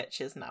ballroom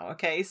sketches now,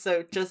 okay?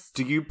 So just...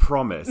 Do you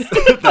promise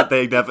that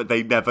they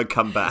never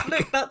come back?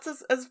 Look, that's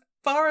as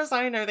far as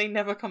I know, they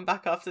never come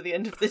back after the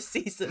end of this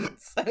season.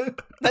 So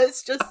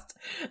let's just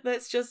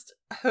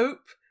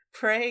hope,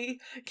 pray,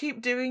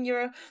 keep doing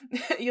your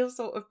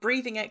sort of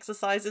breathing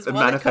exercises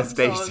while it comes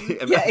on.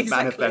 Yeah, exactly.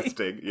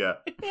 Manifesting, yeah.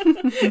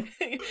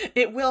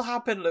 It will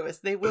happen, Lewis.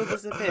 They will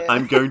disappear.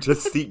 I'm going to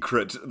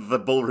secret the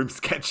ballroom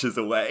sketches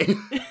away.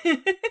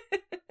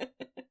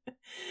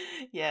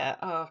 Yeah,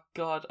 oh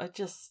God,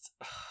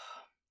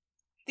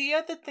 The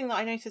other thing that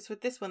I noticed with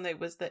this one, though,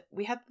 was that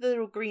we had the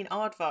little green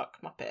aardvark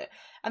Muppet,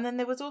 and then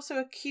there was also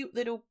a cute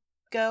little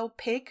girl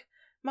pig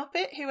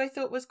Muppet who I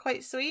thought was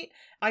quite sweet.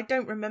 I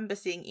don't remember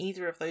seeing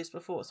either of those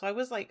before, so I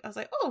was like,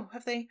 oh,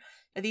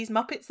 are these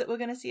Muppets that we're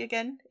going to see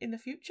again in the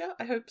future?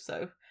 I hope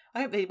so.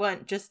 I hope they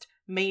weren't just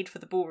made for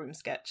the ballroom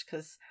sketch,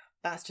 because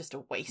that's just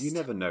a waste. You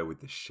never know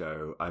with this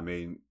show. I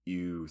mean,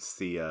 you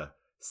see a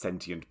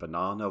sentient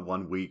banana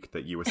one week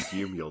that you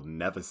assume you'll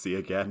never see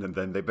again, and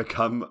then they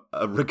become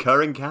a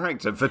recurring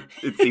character for,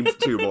 it seems,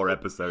 2 more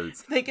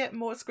episodes. They get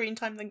more screen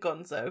time than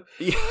Gonzo.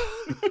 Yeah.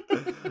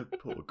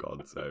 Poor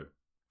Gonzo.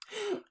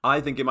 I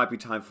think it might be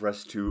time for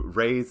us to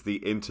raise the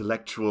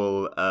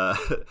intellectual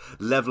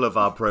level of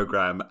our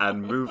program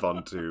and move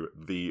on to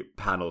the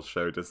panel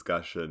show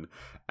discussion.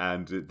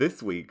 And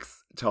this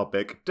week's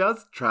topic,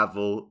 does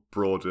travel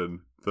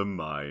broaden the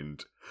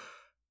mind?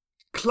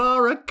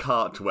 Clara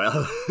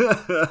Cartwell,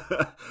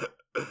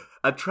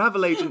 a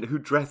travel agent who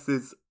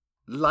dresses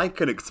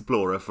like an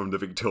explorer from the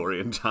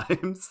Victorian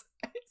times.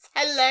 It's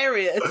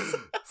hilarious.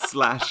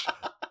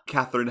 /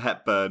 Katharine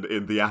Hepburn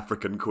in The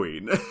African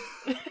Queen.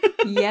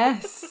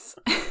 Yes.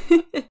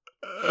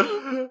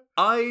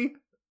 I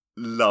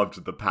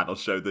loved the panel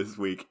show this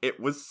week. It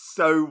was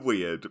so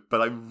weird,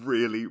 but I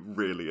really,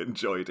 really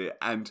enjoyed it.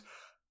 And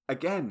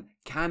again,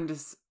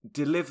 Candice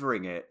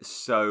delivering it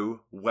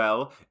so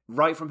well.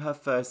 Right from her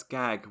first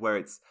gag where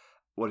it's,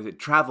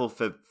 travel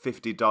for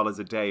 $50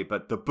 a day,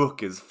 but the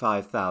book is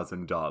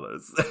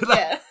 $5,000.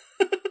 Yeah.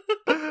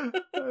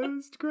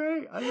 It's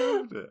great. I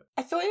loved it.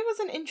 I thought it was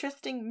an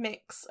interesting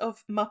mix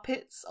of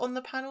Muppets on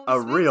the panel A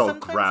this week. real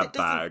Sometimes grab it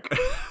doesn't-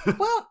 bag.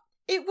 Well,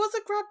 it was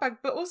a grab bag,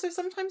 but also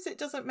sometimes it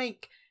doesn't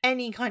make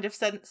any kind of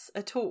sense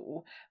at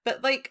all.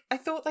 But, like, I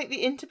thought, like,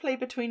 the interplay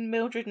between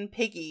Mildred and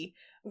Piggy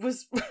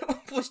was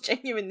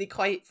genuinely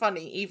quite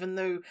funny, even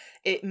though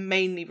it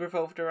mainly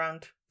revolved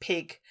around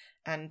Pig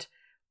and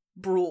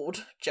Broad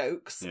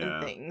jokes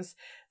and things.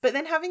 But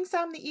then having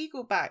Sam the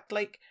Eagle back,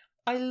 like,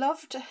 I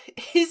loved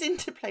his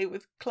interplay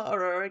with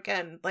Clara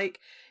again.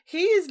 Like,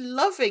 he is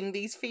loving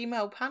these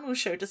female panel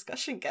show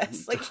discussion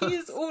guests. Like, he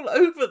is all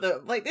over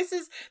them. Like, this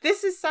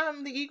is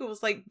Sam the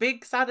Eagle's, like,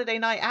 big Saturday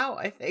night out,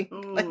 I think.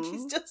 Like,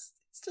 he's just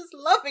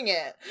loving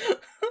it.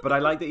 But I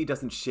like that he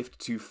doesn't shift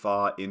too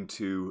far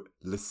into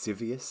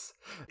lascivious.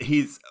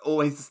 He's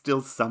always still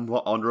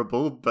somewhat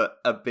honourable, but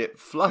a bit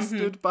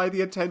flustered by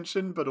the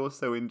attention, but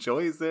also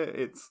enjoys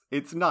it.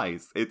 It's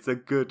nice. It's a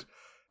good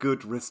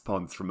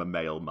response from a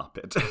male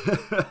Muppet.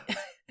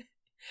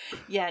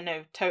 Yeah,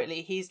 no,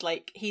 totally. He's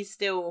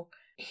still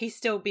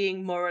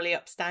being morally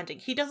upstanding.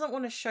 He doesn't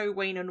want to show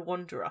Wayne and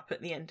Wanda up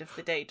at the end of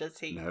the day, does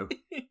he? No.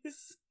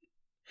 He's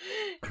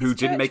Who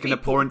didn't make an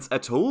people. appearance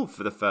at all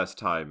for the first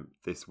time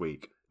this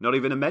week. Not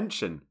even a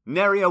mention.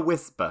 Nary a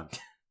whisper.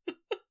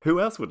 Who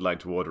else would like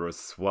to order a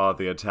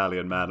swarthy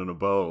Italian man in a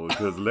bowl?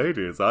 Because,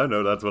 ladies, I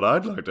know that's what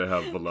I'd like to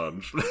have for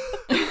lunch.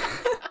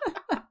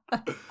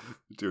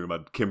 Doing my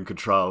Kim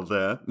Cattrall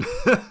there.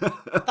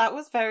 That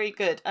was very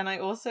good, and I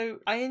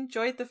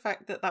enjoyed the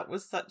fact that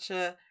was such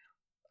a.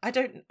 I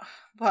don't know.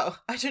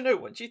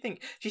 What do you think?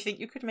 Do you think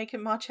you could make a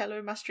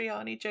Marcello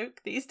Mastroianni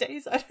joke these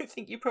days? I don't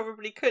think you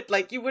probably could.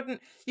 Like, you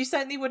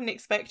certainly wouldn't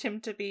expect him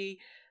to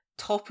be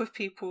top of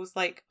people's,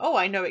 like, oh,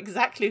 I know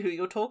exactly who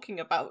you're talking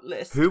about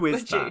list. Who is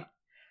would that? You?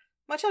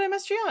 Marcello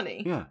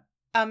Mastroianni. Yeah.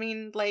 I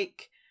mean,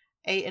 like,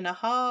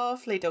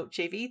 8.5, Le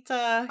Dolce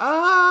Vita.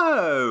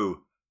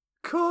 Oh,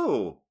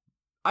 cool.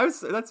 I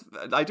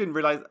didn't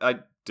realise.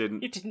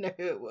 You didn't know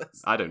who it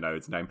was. I don't know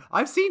its name.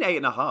 I've seen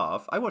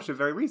 8.5. I watched it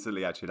very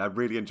recently, actually, and I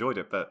really enjoyed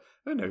it, but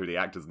I don't know who the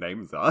actors'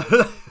 names are.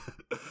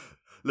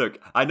 Look,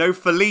 I know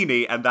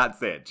Fellini, and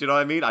that's it. Do you know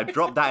what I mean? I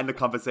dropped that in the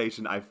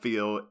conversation. I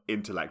feel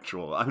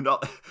intellectual. I'm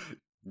not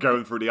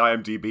going through the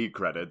IMDb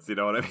credits, you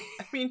know what I mean?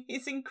 I mean,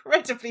 he's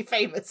incredibly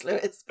famous,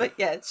 Lewis, but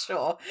yeah,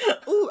 sure.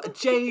 Oh,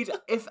 Jade,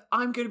 if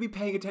I'm going to be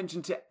paying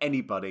attention to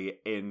anybody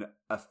in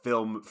a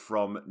film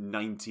from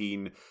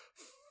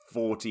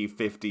 1940,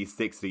 50,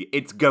 60,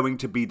 it's going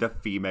to be the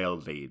female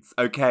leads,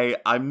 okay?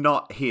 I'm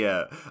not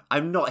here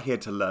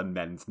to learn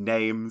men's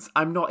names.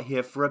 I'm not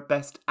here for a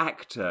best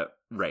actor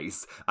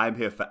race. I'm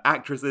here for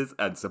actresses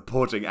and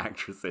supporting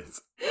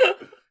actresses.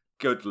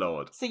 Good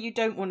Lord. So you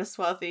don't want to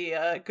swarthy,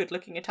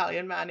 good-looking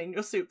Italian man in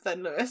your soup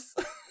then, Lewis?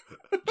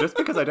 Just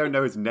because I don't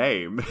know his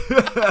name.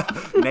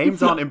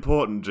 Names aren't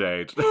important,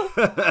 Jade.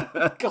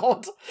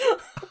 God.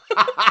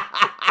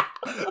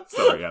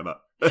 Sorry, Emma.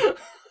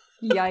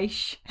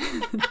 Yish.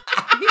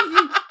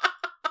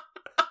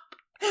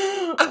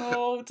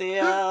 Oh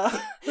dear.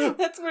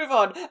 Let's move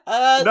on.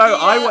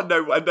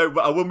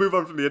 We'll move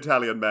on from the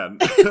Italian men.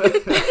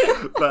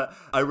 But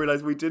I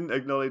realised we didn't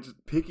acknowledge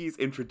Piggy's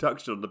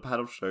introduction on the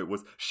panel show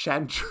was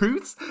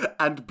Chartreuse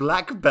and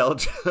black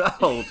belt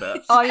holder.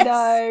 Yes. I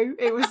know.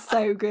 It was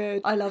so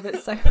good. I love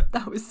it so.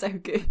 That was so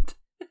good.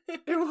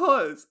 It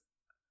was.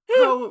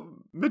 How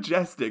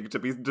majestic to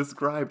be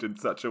described in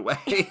such a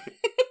way.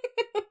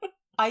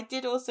 I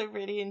did also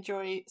really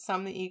enjoy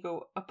Sam the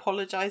Eagle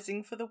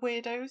apologising for the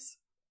weirdos.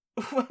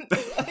 When,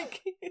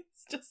 like,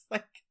 it's just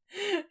like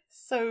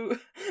so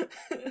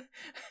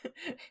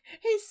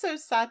he's so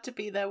sad to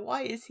be there.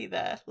 Why is he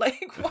there?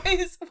 Like,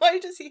 why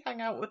does he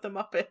hang out with the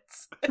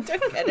Muppets? I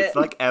don't get it. It's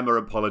like Emma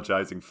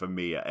apologising for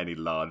me at any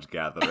large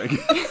gathering.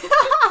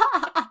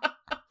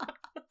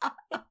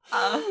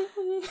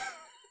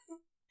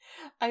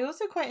 I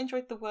also quite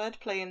enjoyed the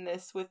wordplay in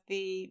this with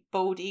the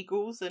bald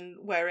eagles and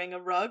wearing a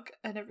rug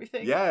and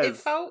everything. Yes. It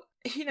felt,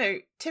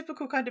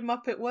 typical kind of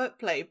Muppet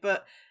wordplay,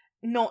 but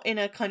not in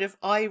a kind of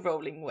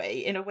eye-rolling way,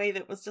 in a way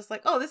that was just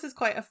like, oh, this is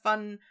quite a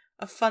fun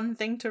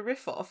thing to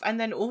riff off, and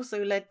then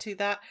also led to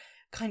that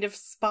kind of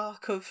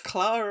spark of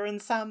Clara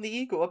and Sam the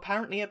Eagle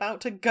apparently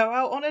about to go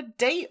out on a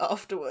date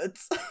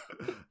afterwards.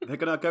 They're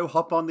gonna go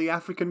hop on the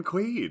African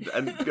Queen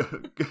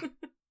and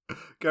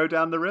go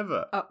down the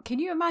river. Oh, can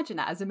you imagine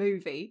that as a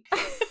movie?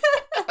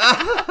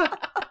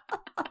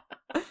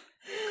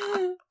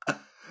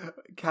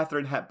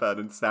 Katharine Hepburn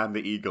and Sam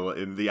the Eagle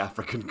in The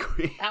African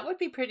Queen. That would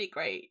be pretty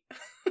great.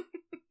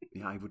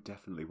 Yeah, I would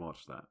definitely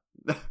watch that.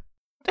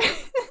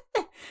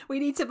 We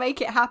need to make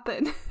it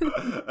happen.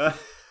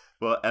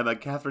 Well, Emma,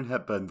 Katharine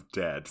Hepburn's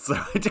dead, so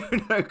I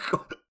don't know.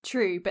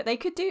 True, but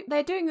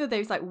they're doing all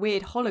those like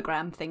weird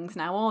hologram things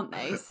now, aren't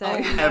they? So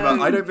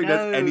Emma, I don't think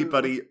there's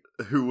anybody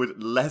who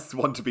would less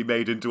want to be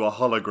made into a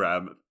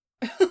hologram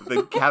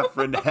than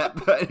Katharine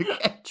Hepburn.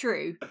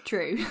 True.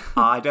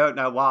 I don't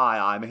know why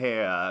I'm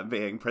here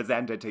being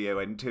presented to you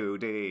in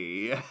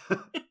 2D.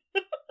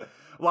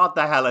 What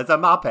the hell is a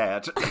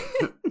Muppet?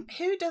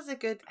 Who does a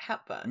good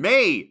Hepburn?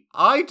 Me!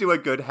 I do a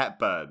good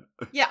Hepburn.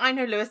 Yeah, I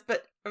know, Lewis,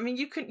 but I mean,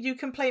 you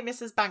can play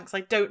Mrs. Banks.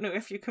 I don't know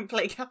if you can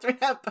play Katharine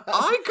Hepburn.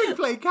 I could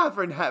play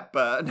Katharine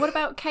Hepburn. What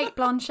about Kate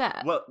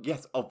Blanchett? Well,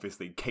 yes,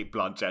 obviously, Kate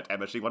Blanchett,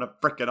 Emma. She won a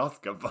frickin'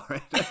 Oscar for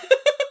it.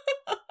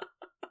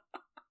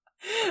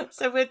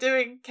 So we're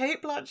doing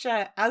Kate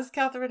Blanchett as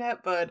Katharine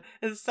Hepburn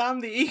and Sam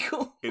the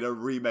Eagle. In a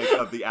remake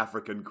of The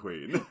African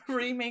Queen.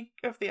 Remake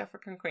of The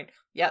African Queen.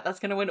 Yeah, that's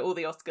going to win all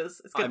the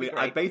Oscars. It's going to be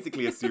great. I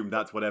basically assume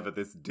that's whatever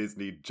this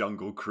Disney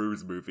Jungle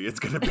Cruise movie is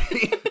going to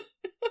be.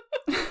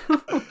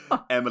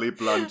 Emily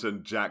Blunt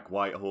and Jack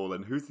Whitehall,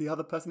 and who's the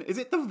other person? Is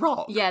it The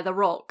Rock? Yeah, The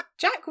Rock.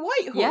 Jack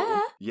Whitehall?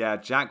 Yeah. Yeah,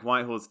 Jack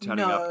Whitehall's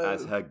turning up No.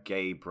 as her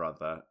gay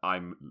brother.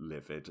 I'm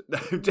livid.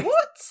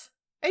 What?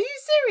 Are you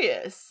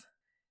serious?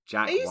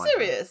 Jack Are you Whitehall.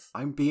 serious?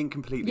 I'm being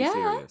completely Yeah.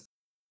 serious.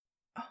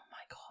 Oh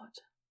my god.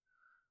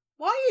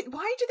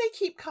 Why do they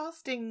keep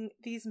casting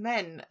these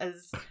men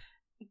as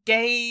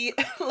gay?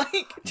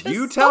 Like, just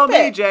You stop tell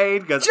me, it.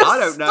 Jade, because Just I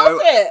don't stop know.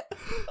 it.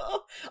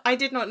 I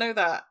did not know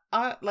that.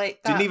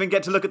 Didn't even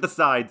get to look at the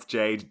sides,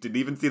 Jade. Didn't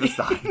even see the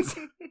sides.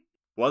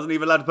 Wasn't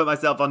even allowed to put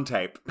myself on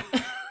tape.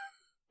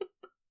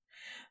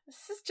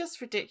 This is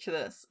just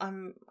ridiculous.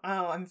 I'm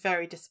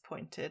very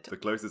disappointed. The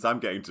closest I'm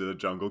getting to the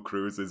Jungle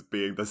Cruise is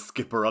being the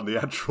skipper on the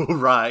actual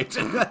ride.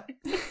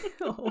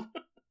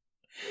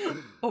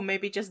 Or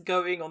maybe just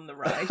going on the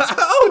ride.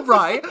 Oh,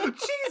 right.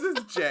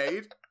 Jesus,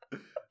 Jade.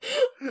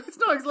 It's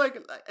not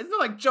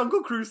like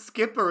Jungle Cruise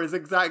skipper is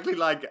exactly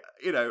like,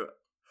 you know,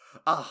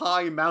 a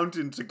high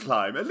mountain to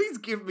climb. At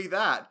least give me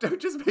that. Don't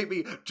just make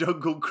me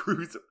Jungle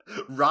Cruise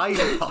ride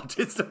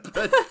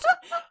participant.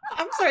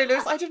 I'm sorry,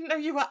 Lewis, I didn't know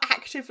you were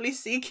actively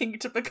seeking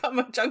to become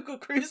a Jungle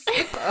Cruise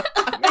skipper.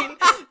 I mean,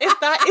 if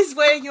that is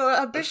where your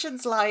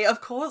ambitions lie,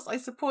 of course I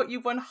support you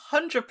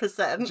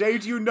 100%.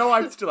 Jade, you know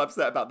I'm still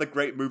upset about the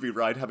Great Movie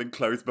Ride having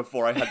closed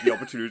before I had the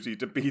opportunity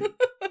to be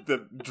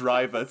the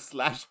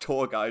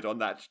driver/tour guide on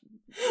that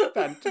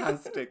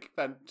fantastic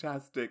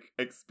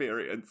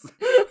experience.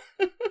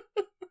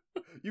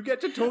 You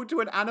get to talk to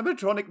an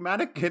animatronic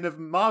mannequin of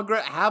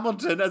Margaret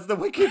Hamilton as the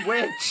Wicked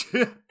Witch.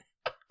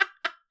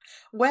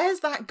 Where's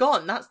that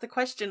gone? That's the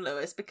question,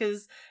 Lewis,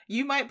 because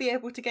you might be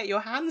able to get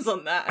your hands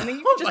on that, and then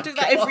you can just do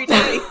that every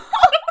day.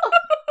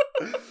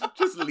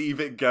 Just leave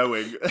it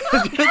going.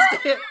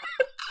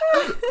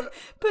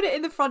 Put it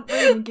in the front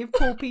room and give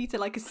Paul Peter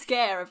like a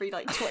scare every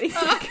 20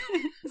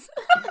 seconds.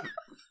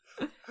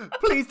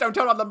 Please don't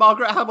turn on the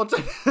Margaret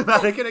Hamilton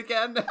mannequin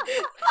again.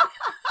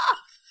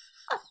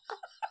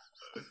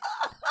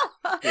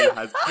 He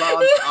has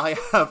plants. I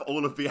have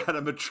all of the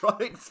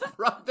animatronics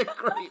from the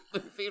Great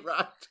Movie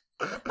Ride.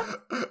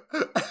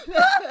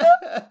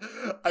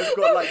 I've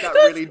got like that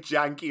really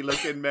janky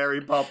looking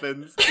Mary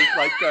Poppins just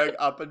like going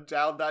up and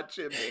down that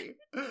chimney.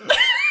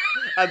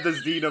 And the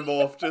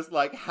xenomorph just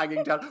like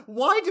hanging down.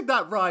 Why did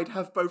that ride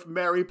have both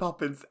Mary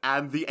Poppins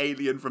and the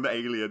alien from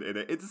Alien in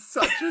it? It's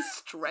such a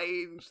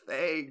strange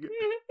thing.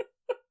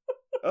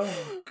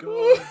 Oh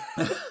god.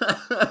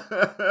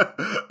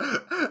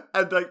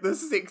 And like the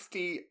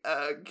 60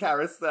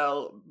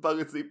 carousel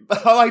Bugsy.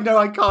 Oh, I know,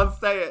 I can't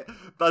say it.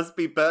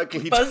 Busby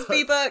Berkeley.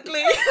 Busby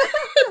Berkeley.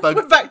 Bugs,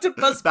 We're back to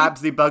Busby.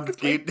 Babsy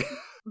Bugsky.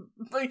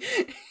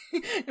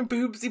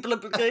 Boobsy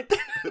blubber.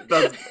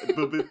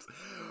 Boobs.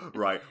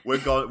 Right,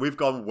 we've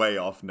gone way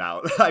off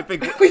now. I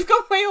think we've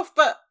gone way off,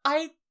 but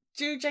I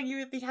do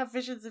genuinely have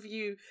visions of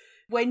you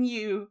when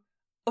you,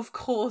 of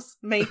course,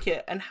 make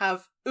it and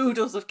have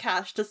oodles of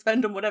cash to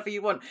spend on whatever you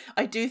want.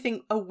 I do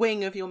think a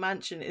wing of your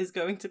mansion is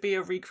going to be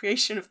a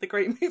recreation of the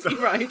Great Movie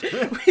Ride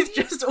with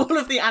just all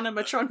of the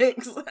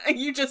animatronics, and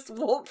you just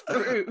walk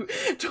through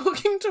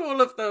talking to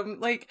all of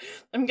them. Like,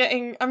 I'm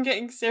getting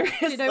serious.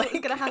 You know what's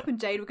going to happen,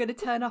 Jade? We're going to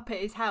turn up at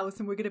his house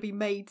and we're going to be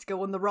made to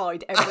go on the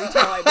ride every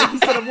time. And he's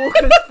going to walk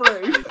us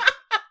through.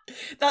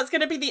 That's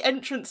going to be the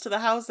entrance to the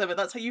house, Emma.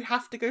 That's how you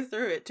have to go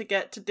through it to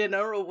get to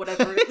dinner or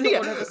whatever. Yeah.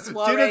 Whatever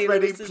soiree. Dinner's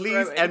ready. Lewis is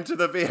Please throwing. enter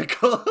the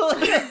vehicle.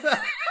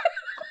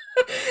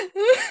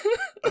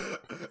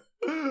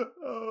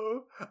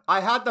 Oh,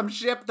 I had them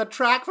ship the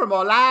track from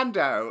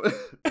Orlando.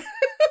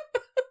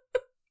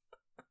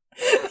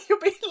 You'll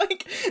be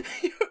like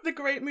the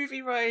Great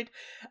Movie Ride,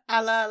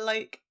 a la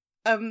like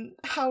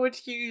Howard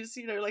Hughes.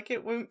 You know, like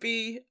it won't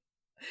be.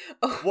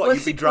 Oh, What,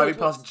 you'd be driving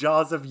past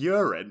jars of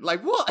urine?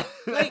 Like, what?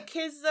 Like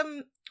his,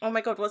 oh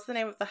my god, what's the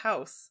name of the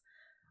house?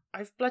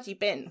 I've bloody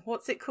been.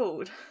 What's it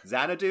called?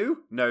 Xanadu?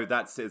 No,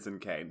 that's Citizen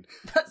Kane.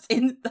 That's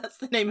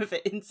the name of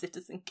it in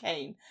Citizen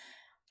Kane.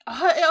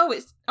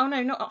 No,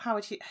 not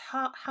Howard Hughes.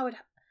 Howard,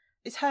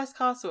 it's Hearst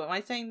Castle. Am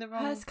I saying the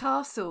wrong? Hearst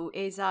Castle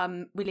is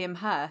William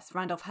Hearst,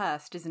 Randolph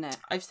Hearst, isn't it?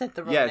 I've said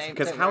the wrong Yes, name.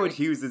 because don't Howard worry.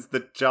 Hughes is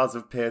the Jars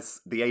of Pierce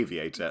the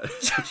Aviator.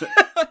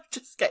 I'm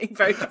just getting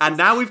very confused. And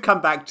now we've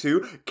come back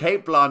to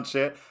Kate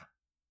Blanchett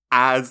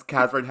as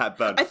Katharine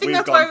Hepburn. I think We've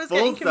that's why I gone was full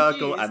getting circle,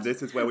 confused. and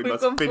this is where we We've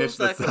must gone full finish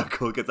the circle.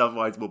 circle, because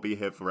otherwise we'll be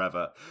here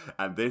forever.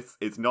 And this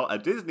is not a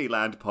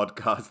Disneyland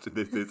podcast,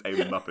 this is a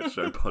Muppet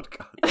Show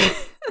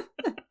podcast.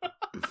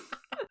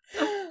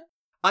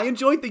 I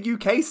enjoyed the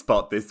UK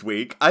spot this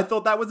week. I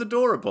thought that was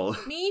adorable.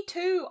 Me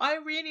too. I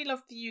really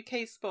loved the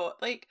UK spot.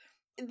 Like,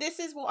 this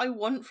is what I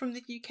want from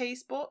the UK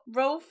spot.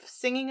 Rolf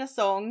singing a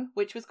song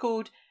which was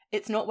called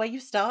It's Not Where You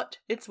Start,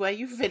 It's Where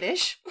You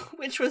Finish,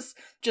 which was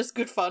just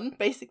good fun,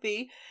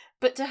 basically.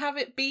 But to have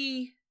it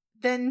be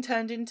then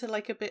turned into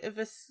like a bit of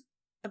a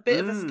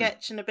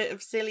sketch and a bit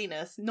of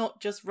silliness,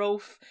 not just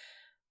Rolf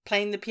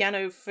playing the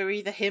piano for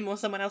either him or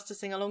someone else to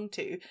sing along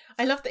to.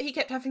 I love that he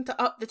kept having to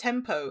up the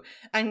tempo,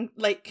 and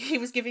like he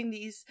was giving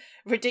these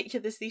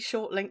ridiculously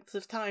short lengths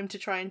of time to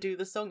try and do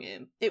the song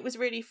in. It was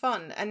really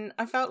fun, and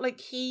I felt like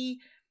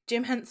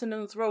Jim Henson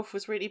as Rolf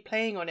was really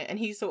playing on it, and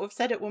he sort of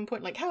said at one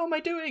point like, how am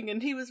I doing?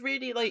 And he was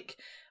really like,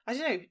 I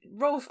don't know,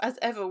 Rolf as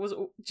ever was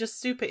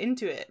just super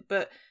into it,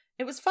 but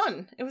it was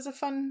fun. It was a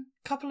fun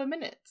couple of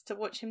minutes to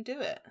watch him do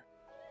it.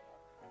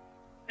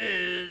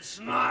 It's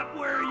not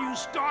where you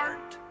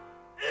start,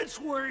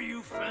 it's where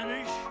you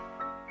finish.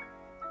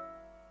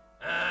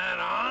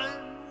 And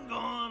I'm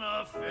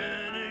gonna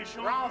finish.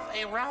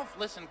 Ralph,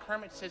 listen,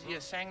 Kermit says you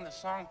sang the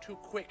song too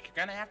quick.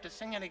 You're gonna have to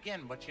sing it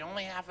again, but you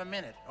only have a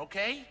minute,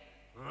 okay?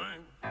 All right.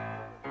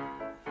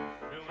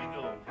 Here we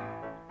go.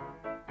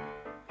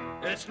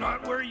 It's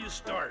not where you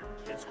start,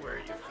 it's where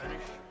you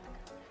finish.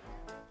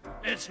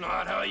 It's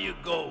not how you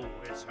go,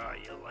 it's how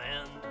you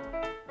land.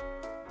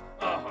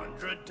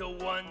 100 to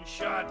 1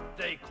 shot,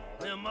 they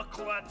call him a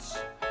klutz.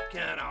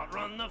 Can't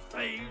outrun the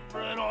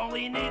favorite, all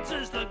he needs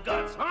is the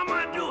guts. I'm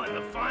not doing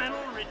the final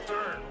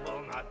return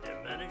will not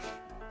diminish.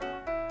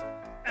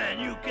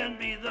 And you can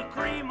be the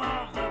cream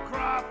of the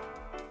crop.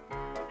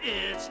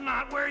 It's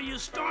not where you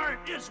start,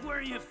 it's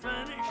where you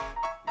finish.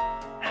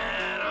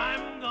 And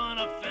I'm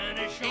gonna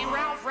finish. Hey,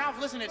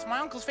 Ralph, listen, it's my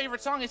uncle's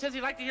favorite song. He says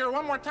he'd like to hear it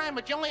one more time,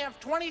 but you only have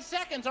 20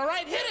 seconds, all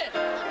right? Hit it!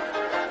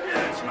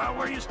 It's not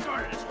where you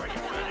start, it's where you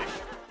finish.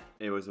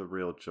 It was a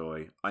real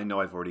joy. I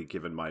know I've already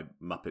given my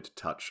Muppet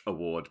Touch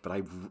award,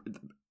 but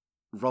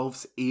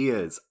Rolf's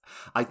ears,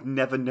 I'd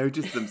never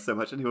noticed them so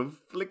much, and they were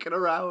flicking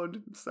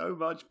around so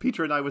much.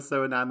 Peter and I were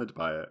so enamoured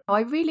by it. I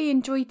really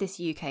enjoyed this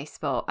UK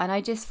spot, and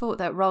I just thought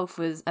that Rolf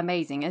was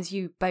amazing. As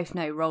you both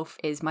know, Rolf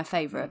is my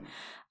favourite.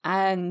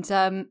 And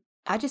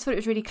I just thought it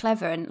was really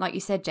clever, and like you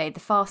said, Jade,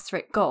 the faster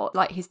it got,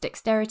 like his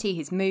dexterity,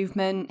 his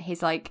movement,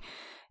 his like,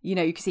 you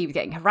know, you could see he was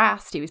getting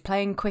harassed, he was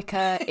playing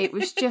quicker. It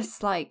was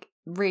just like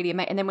really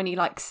amazing. And then when he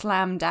like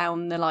slammed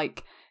down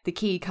the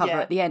key cover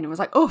at the end and was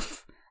like,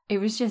 oof, it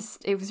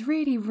was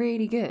really,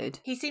 really good.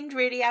 He seemed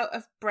really out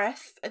of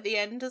breath at the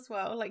end as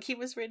well. Like he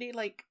was really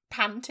like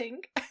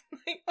panting. I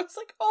was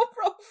like, oh,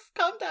 Rolf,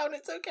 calm down,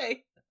 it's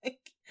okay. Like,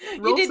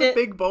 Rolf's a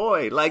big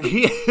boy. Like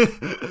he's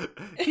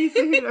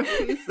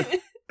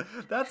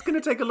that's going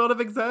to take a lot of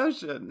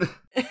exertion.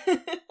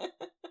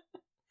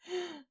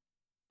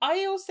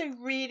 I also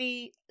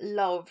really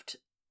loved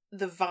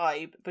the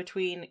vibe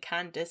between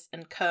Candace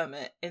and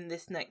Kermit in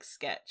this next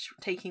sketch,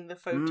 taking the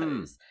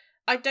photos.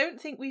 I don't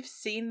think we've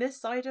seen this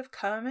side of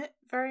Kermit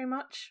very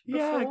much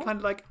before. Yeah, kind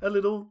of like a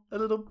little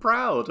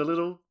proud, a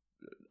little,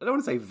 I don't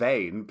want to say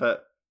vain,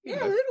 but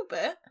yeah, a little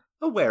bit.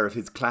 Aware of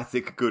his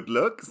classic good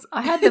looks.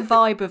 I had the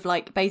vibe of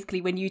like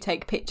basically when you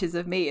take pictures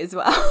of me as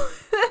well.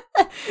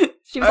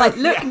 She was like,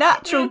 look,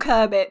 natural,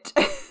 Kermit.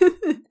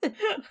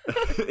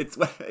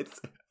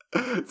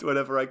 It's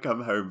whenever I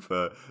come home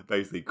for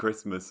basically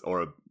Christmas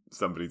or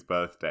somebody's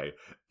birthday,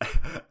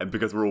 and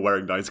because we're all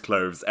wearing nice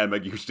clothes, Emma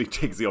usually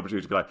takes the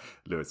opportunity to be like,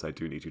 Lewis, I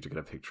do need you to get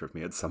a picture of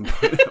me at some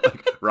point.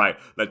 Like, right,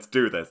 let's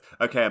do this.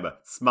 Okay, Emma,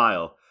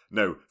 smile.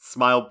 No,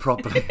 smile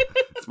properly.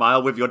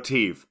 Smile with your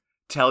teeth.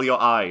 Tell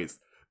your eyes.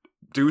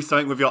 Do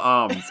something with your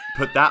arms.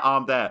 Put that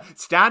arm there.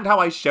 Stand how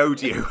I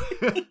showed you.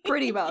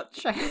 Pretty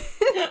much.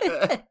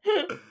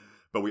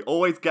 But we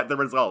always get the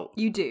result.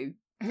 You do.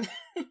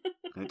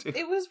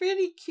 It was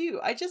really cute.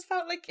 I just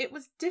felt like it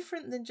was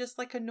different than just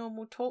like a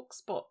normal talk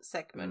spot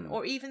segment,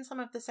 or even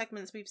some of the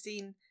segments we've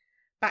seen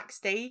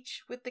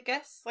backstage with the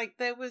guests. Like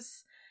there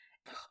was,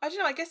 I don't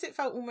know, I guess it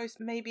felt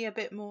almost maybe a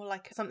bit more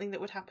like something that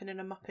would happen in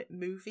a Muppet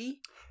movie.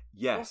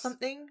 Yes. Or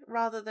something,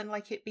 rather than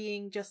like it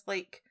being just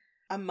like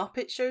a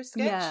Muppet Show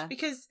sketch. Yeah.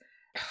 Because,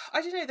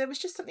 I don't know, there was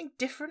just something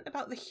different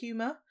about the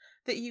humour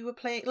that you were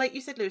playing. Like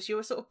you said, Lewis, you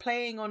were sort of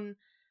playing on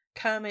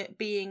Kermit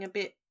being a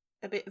bit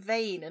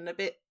vain and a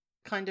bit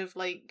kind of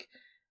like,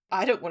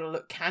 I don't want to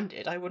look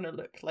candid, I want to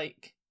look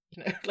like,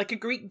 you know, like a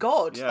Greek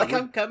god. Yeah, like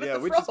I'm Kermit the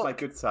Frog. Which is my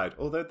good side.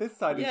 Although this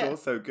side is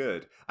also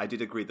good. I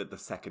did agree that the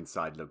second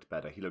side looked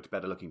better. He looked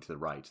better looking to the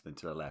right than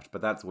to the left,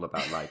 but that's all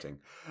about lighting.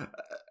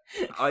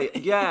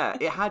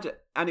 It had,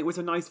 and it was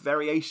a nice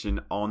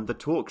variation on the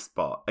talk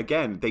spot.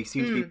 Again, they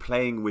seem to be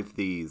playing with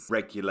these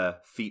regular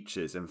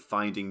features and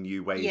finding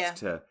new ways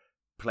to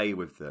play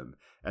with them.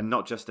 And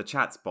not just the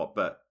chat spot,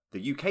 but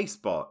the UK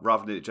spot,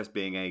 rather than it just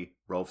being a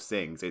Rolf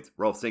sings. It's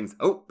Rolf sings,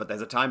 oh, but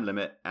there's a time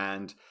limit,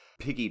 and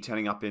Piggy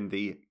turning up in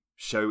the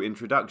show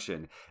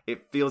introduction.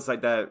 It feels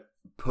like they're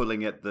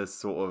pulling at the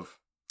sort of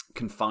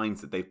confines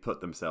that they've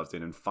put themselves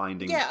in and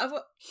finding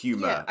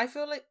humour. Yeah, I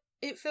feel like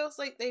it feels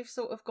like they've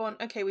sort of gone,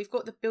 okay, we've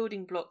got the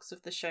building blocks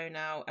of the show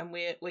now, and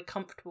we're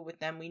comfortable with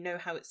them. We know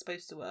how it's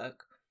supposed to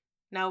work.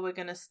 Now we're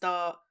going to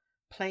start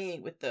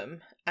playing with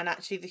them, and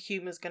actually the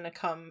humour's going to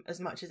come as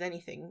much as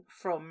anything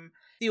from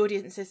the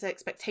audience's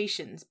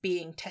expectations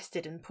being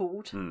tested and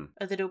pulled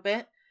a little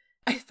bit.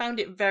 I found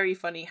it very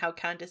funny how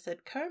Candace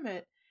said,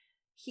 "Kermit,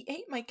 he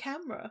ate my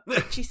camera."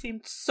 She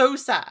seemed so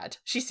sad.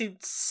 She seemed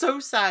so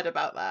sad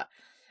about that.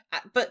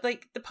 But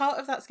like the part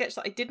of that sketch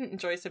that I didn't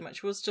enjoy so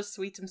much was just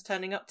Sweetums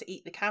turning up to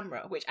eat the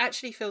camera, which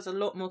actually feels a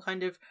lot more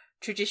kind of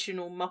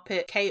traditional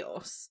Muppet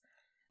chaos.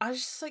 I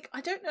was just like,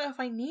 I don't know if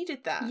I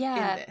needed that in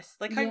this.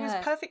 Like, I was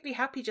perfectly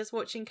happy just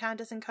watching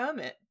Candace and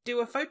Kermit do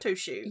a photo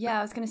shoot. Yeah,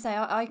 I was going to say,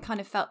 I kind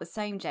of felt the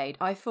same, Jade.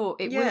 I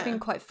thought it would have been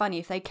quite funny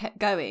if they kept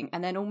going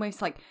and then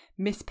almost like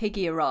Miss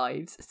Piggy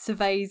arrives,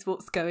 surveys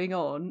what's going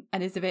on,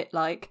 and is a bit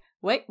like,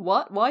 wait,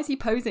 what? Why is he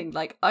posing?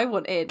 Like, I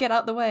want in. Get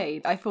out the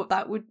way. I thought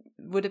that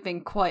would have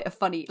been quite a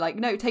funny, like,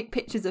 no, take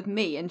pictures of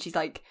me. And she's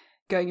like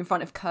going in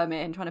front of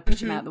Kermit and trying to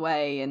push him out of the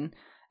way. And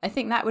I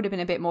think that would have been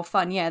a bit more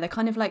fun. Yeah, they're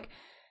kind of like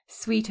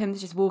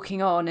Sweetums just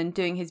walking on and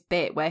doing his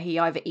bit where he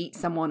either eats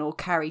someone or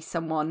carries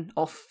someone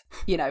off,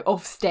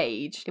 off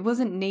stage. It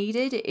wasn't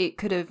needed. It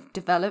could have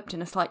developed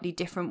in a slightly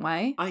different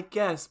way. I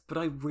guess, but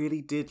I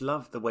really did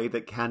love the way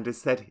that Candace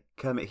said,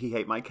 "Kermit, he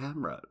ate my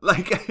camera."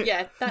 Like,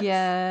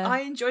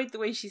 I enjoyed the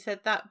way she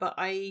said that, but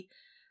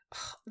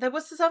there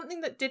was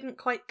something that didn't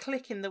quite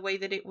click in the way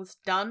that it was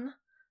done.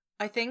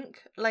 I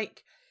think,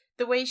 like,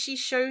 the way she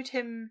showed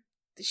him.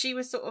 She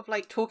was sort of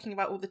like talking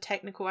about all the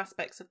technical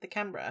aspects of the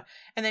camera,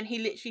 and then he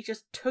literally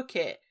just took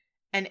it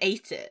and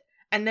ate it.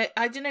 And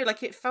I don't know,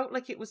 like, it felt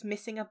like it was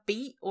missing a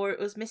beat, or it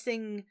was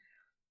missing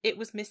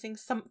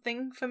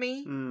something for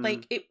me.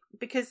 Like,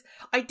 because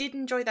I did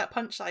enjoy that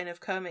punchline of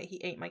Kermit,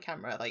 he ate my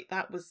camera. Like,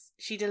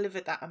 she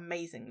delivered that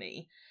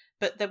amazingly,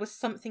 but there was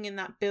something in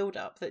that build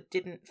up that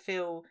didn't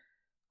feel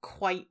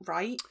quite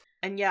right.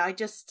 And yeah,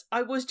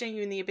 I was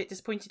genuinely a bit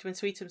disappointed when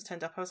Sweetums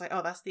turned up. I was like,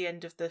 oh, that's the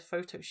end of the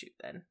photo shoot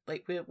then.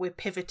 Like, we're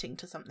pivoting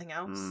to something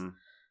else.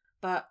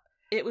 But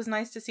it was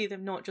nice to see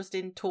them not just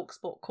in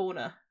TalkSport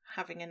corner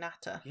having a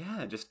natter.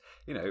 Yeah, just,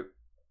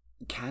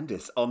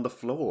 Candace on the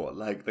floor,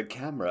 like the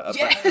camera.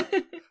 Yeah.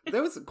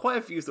 There was quite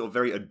a few sort of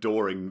very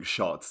adoring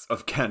shots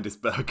of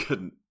Candice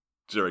Bergen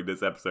during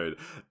this episode.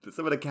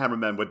 Some of the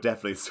cameramen were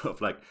definitely sort of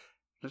like,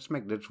 let's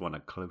make this one a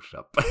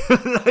close-up.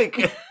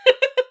 Like...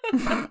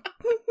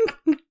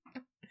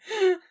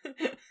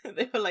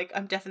 They were like,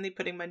 I'm definitely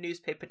putting my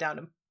newspaper down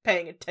and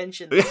paying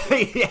attention.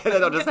 Yeah, they're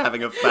not just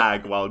having a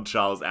fag while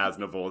Charles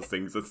Aznavour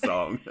sings a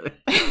song.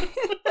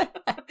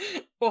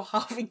 Or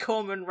Harvey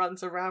Korman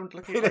runs around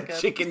looking in like a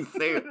chicken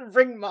suit.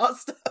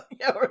 Ringmaster.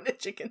 Yeah, or in a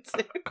chicken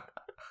suit.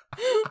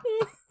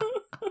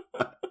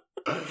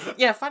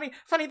 Yeah, funny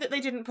that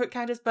they didn't put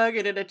Candice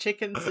Bergen in a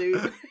chicken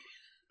suit.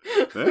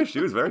 No, she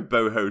was very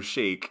boho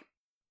chic.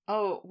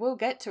 Oh, we'll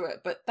get to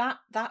it, but that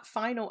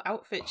final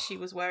outfit she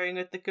was wearing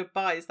at the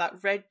goodbyes,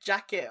 that red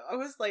jacket, I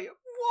was like,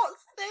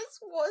 what's this?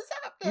 What's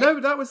happening? No,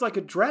 that was like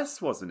a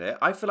dress, wasn't it?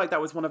 I feel like that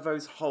was one of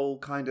those whole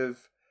kind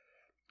of...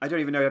 I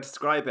don't even know how to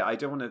describe it. I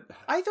don't want to...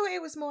 I thought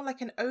it was more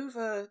like an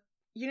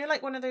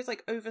like one of those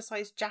like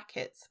oversized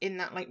jackets in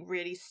that like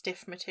really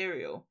stiff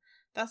material.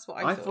 That's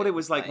what I thought it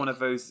was like one of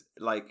those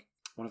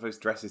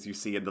dresses you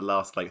see in the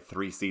last like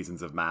 3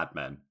 seasons of Mad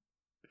Men.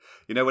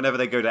 Whenever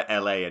they go to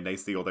LA and they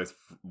see all those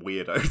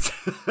weirdos.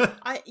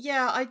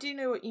 I do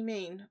know what you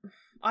mean.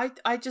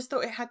 I just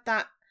thought it had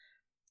that...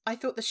 I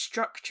thought the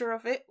structure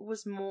of it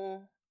was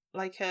more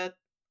like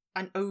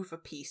an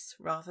overpiece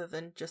rather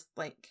than just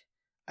like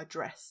a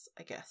dress,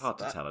 I guess. Hard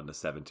to tell in the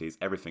 70s.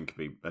 Everything could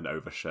be an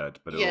overshirt,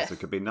 but it also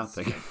could be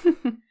nothing.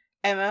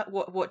 Emma,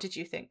 what did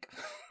you think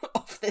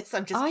of this?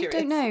 I'm just curious. I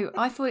don't know.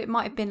 I thought it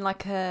might have been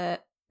like a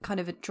kind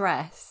of a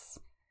dress,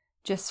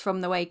 just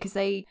from the way, because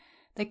they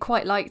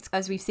quite liked,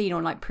 as we've seen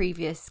on like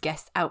previous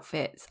guest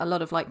outfits, a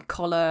lot of like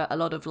collar, a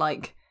lot of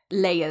like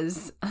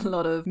layers, a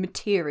lot of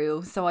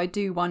material. So I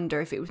do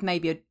wonder if it was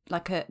maybe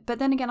but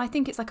then again, I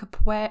think it's like a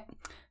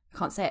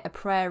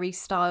prairie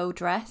style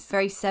dress,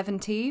 very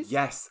 70s.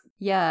 Yes.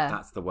 Yeah.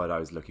 That's the word I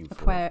was looking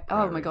for.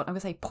 Oh my God, I'm going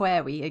to say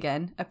prairie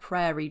again. A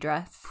prairie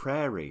dress.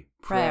 Prairie,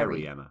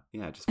 Emma.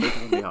 Yeah, just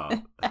focus on the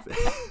R. That's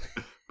it.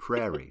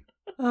 Prairie.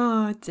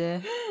 Oh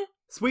dear.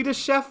 Swedish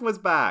Chef was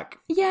back.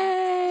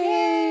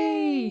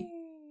 Yay!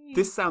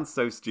 This sounds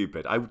so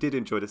stupid. I did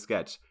enjoy the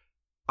sketch.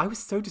 I was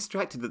so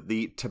distracted that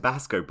the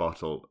Tabasco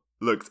bottle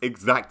looks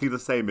exactly the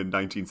same in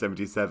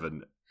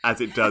 1977 as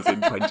it does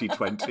in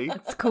 2020.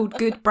 It's called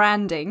good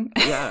branding.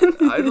 Yeah.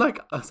 I was like,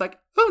 oh,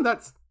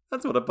 that's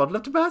what a bottle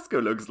of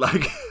Tabasco looks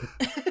like.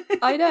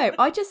 I know.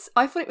 I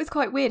thought it was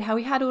quite weird how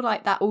he had all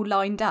like that all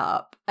lined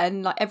up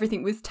and like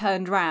everything was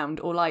turned round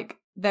or like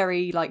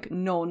very like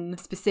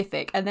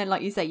non-specific, and then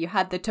like you say, you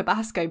had the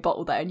Tabasco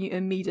bottle there and you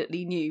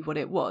immediately knew what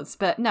it was.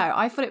 But no,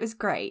 I thought it was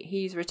great.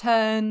 He's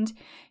returned,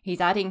 he's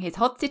adding his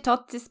hotsy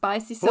totsy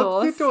spicy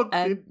sauce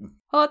and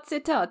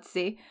hotsy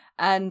totsy,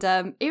 and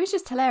it was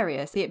just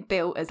hilarious. It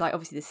built as like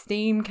obviously the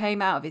steam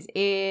came out of his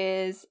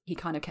ears, he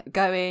kind of kept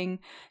going,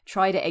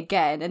 tried it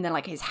again, and then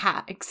like his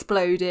hat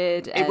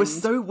exploded. It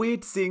was so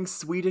weird seeing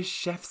Swedish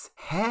Chef's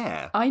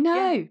hair. I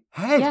know.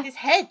 Head. Yeah.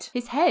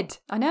 His head.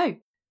 I know.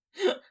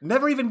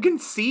 never even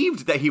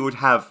conceived that he would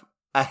have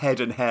a head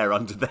and hair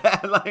under there.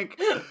 Like,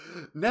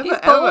 never He's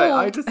ever. bald.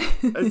 I just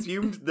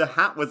assumed the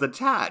hat was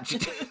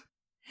attached.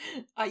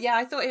 Yeah,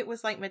 I thought it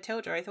was like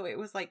Matilda. I thought it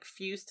was like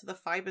fused to the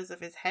fibers of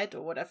his head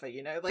or whatever,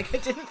 you know? Like, I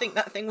didn't think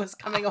that thing was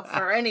coming off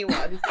for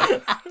anyone.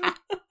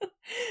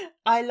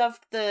 I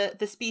loved the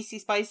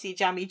Specy Spicy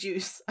Jammy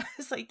Juice. I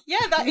was like,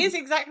 yeah, that is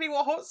exactly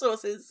what hot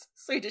sauce is,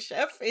 Swedish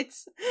chef.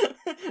 It's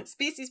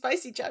Specy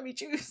Spicy Jammy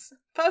Juice.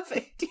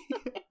 Perfect.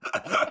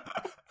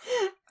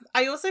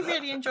 I also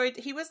really enjoyed,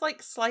 he was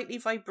like slightly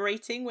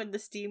vibrating when the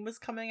steam was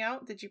coming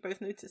out. Did you both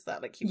notice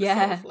that? Like, he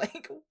was sort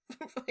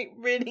of like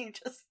really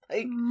just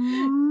like,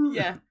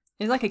 yeah.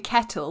 It was like a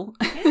kettle.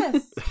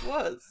 Yes, it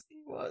was.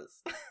 It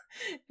was.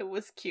 It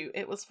was cute.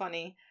 It was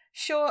funny.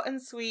 Short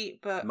and sweet,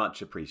 but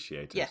Much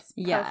appreciated. yes,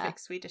 Yeah.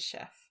 perfect Swedish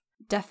chef.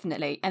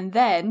 Definitely. And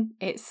then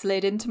it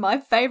slid into my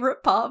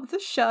favourite part of the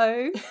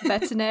show,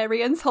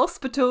 Veterinarian's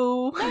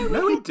Hospital.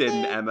 No, it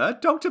didn't, Emma.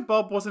 Dr.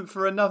 Bob wasn't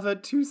for another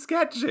 2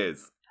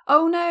 sketches.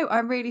 Oh no,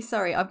 I'm really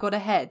sorry. I've got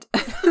ahead.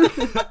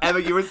 Emma,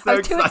 you were so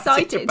I'm too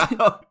excited.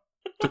 about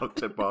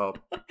Dr. Bob.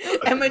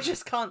 Emma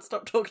just can't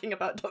stop talking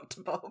about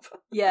Dr. Bob.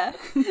 Yeah.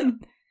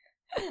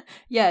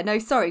 Yeah, no,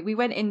 sorry. We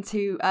went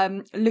into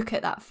Look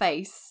at That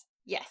Face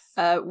Yes.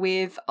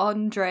 with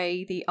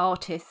Andre, the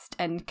artist,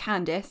 and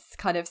Candice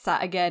kind of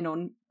sat again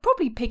on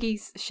probably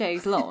Piggy's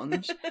chaise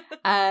lounge.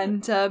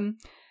 And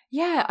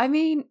yeah, I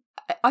mean,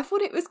 I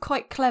thought it was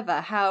quite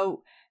clever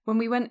how when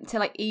we went to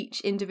like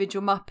each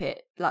individual Muppet,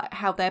 like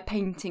how their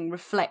painting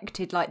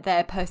reflected like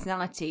their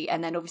personality,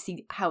 and then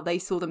obviously how they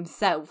saw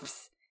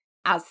themselves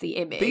as the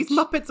image. These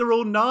Muppets are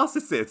all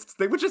narcissists.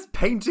 They were just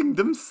painting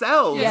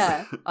themselves.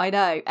 Yeah, I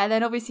know. And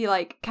then obviously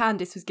like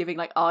Candice was giving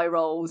like eye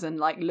rolls and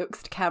like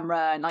looks to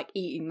camera and like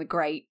eating the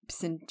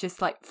grapes and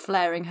just like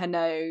flaring her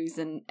nose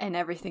and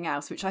everything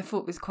else, which I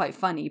thought was quite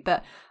funny.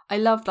 But I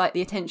loved like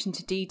the attention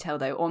to detail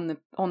though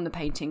on the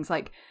paintings.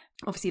 Like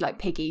obviously like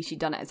Piggy, she'd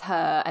done it as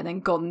her, and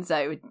then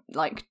Gonzo had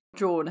like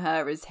drawn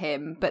her as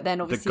him. But then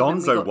The obviously when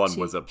we Gonzo got one to-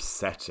 was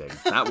upsetting.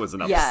 That was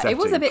an yeah, upsetting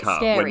it was a bit cut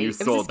scary. when you It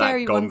saw was a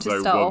scary that one to Gonzo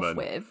start woman. off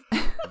with.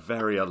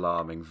 Very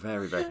alarming.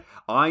 Very, very.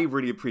 I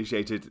really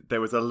appreciated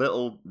there was a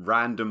little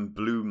random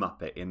blue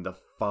Muppet in the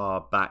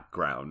far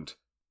background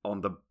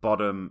on the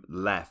bottom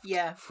left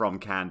Yeah. from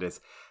Candice.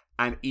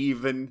 And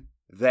even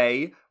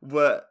they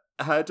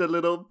had a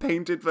little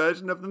painted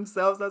version of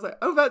themselves. I was like,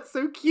 oh, that's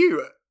so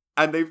cute.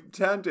 And they've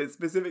turned it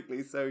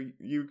specifically so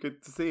you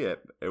could see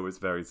it. It was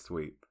very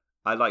sweet.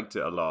 I liked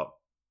it a lot.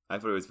 I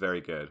thought it was very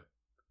good.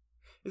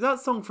 Is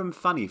that song from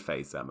Funny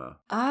Face, Emma?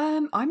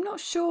 I'm not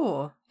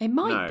sure. It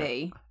might No.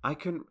 be. I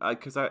couldn't,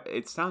 because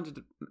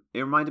it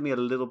reminded me a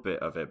little bit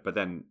of it, but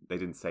then they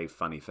didn't say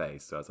Funny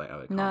Face, so I was like, oh,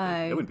 it can't be.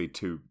 No. There wouldn't be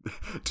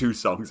two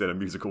songs in a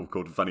musical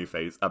called Funny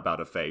Face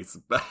about a face.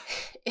 But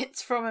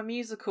It's from a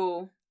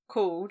musical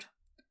called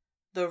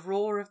The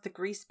Roar of the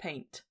Grease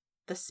Paint,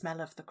 The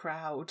Smell of the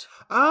Crowd.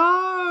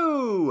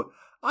 oh,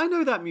 I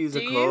know that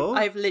musical. Do you?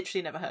 I've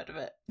literally never heard of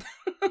it.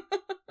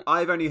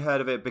 I've only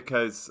heard of it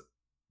because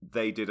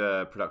they did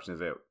a production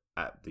of it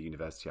at the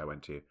university I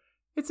went to.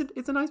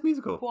 It's a nice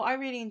musical. What I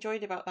really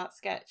enjoyed about that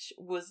sketch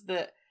was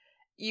that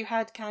you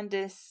had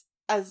Candice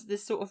as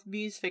this sort of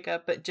muse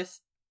figure, but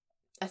just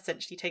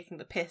essentially taking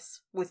the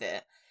piss with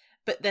it.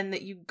 But then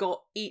that you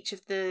got each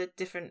of the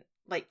different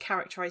like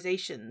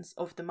characterizations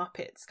of the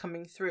Muppets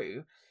coming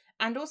through.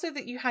 And also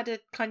that you had a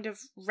kind of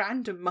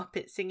random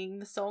Muppet singing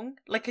the song.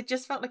 Like, I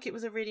just felt like it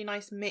was a really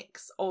nice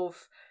mix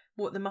of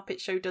what the Muppet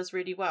Show does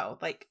really well.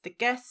 Like, the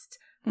guest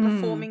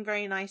performing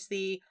very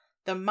nicely,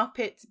 the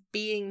Muppets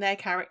being their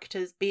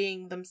characters,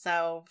 being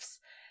themselves,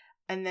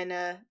 and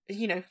then,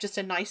 just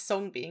a nice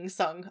song being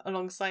sung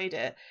alongside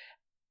it.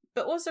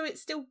 But also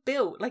it's still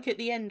built, like at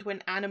the end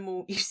when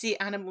you see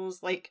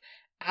animals like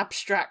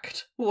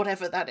abstract,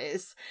 whatever that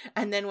is.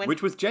 And then when...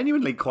 Which was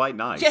genuinely quite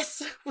nice.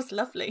 Yes, was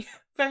lovely.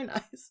 Very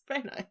nice,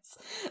 very nice.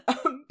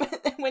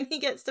 But then when he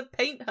gets to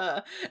paint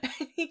her,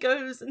 and he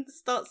goes and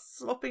starts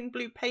slopping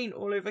blue paint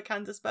all over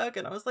Candice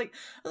Bergen, I was like,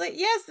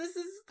 yes, this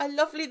is a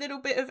lovely little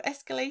bit of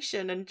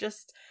escalation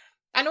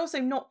and also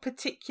not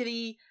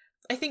particularly,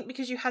 I think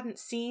because you hadn't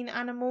seen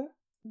Animal,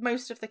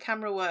 most of the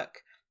camera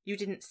work, you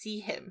didn't see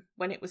him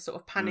when it was sort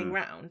of panning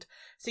round.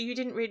 So you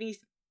didn't really...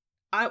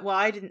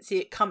 I didn't see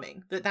it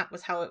coming, that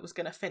was how it was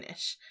going to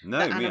finish. No,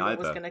 that me Animal either.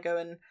 was going to go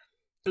and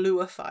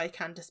bluify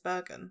Candice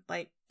Bergen.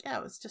 Like, yeah,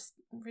 it was just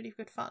really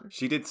good fun.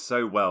 She did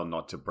so well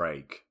not to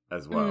break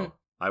as well.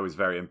 I was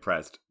very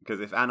impressed because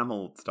if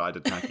Animal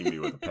started attacking me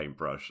with a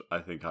paintbrush, I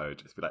think I would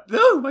just be like,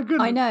 "Oh my goodness!"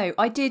 I know.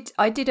 I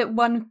did at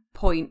one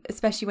point,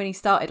 especially when he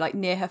started, like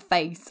near her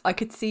face. I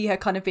could see her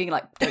kind of being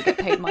like, "Don't get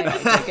paid my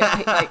eye." Don't get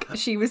paid. Like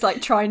she was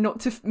like trying not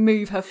to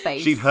move her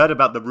face. She'd heard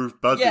about the roof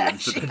buzzing Yeah,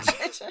 she incident.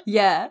 did.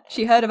 Yeah,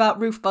 she heard about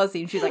roof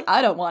buzzing. She's like,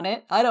 "I don't want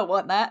it. I don't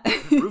want that."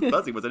 Roof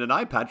buzzing was in an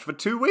eye patch for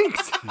 2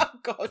 weeks. Oh,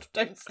 God,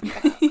 don't say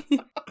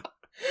that.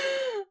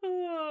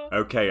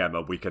 Okay,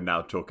 Emma, we can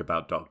now talk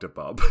about Dr.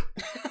 Bob.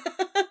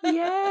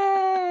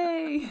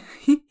 Yay!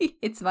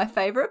 It's my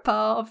favourite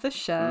part of the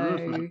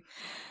show.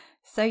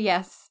 So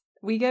yes,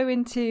 We go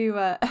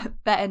into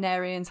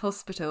veterinarian's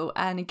hospital,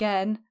 and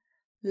again,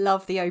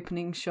 love the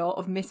opening shot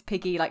of Miss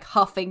Piggy like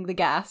huffing the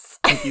gas.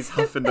 He's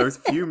huffing those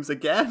fumes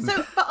again.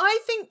 So, but I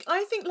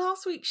think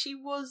last week she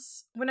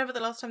was, whenever the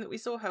last time that we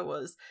saw her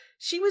was,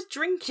 she was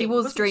drinking. She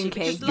was wasn't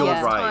drinking. Because You're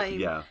last right, time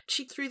yeah.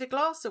 she threw the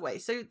glass away.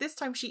 So this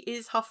time she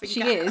is huffing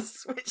She gas,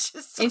 is. which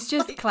is It's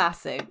just like,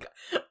 classic.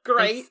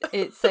 great.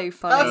 It's so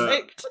funny.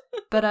 Perfect.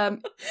 But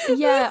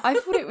yeah, I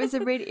thought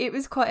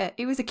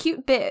it was a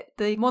cute bit.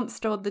 The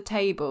monster on the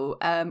table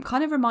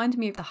kind of reminded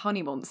me of the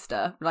honey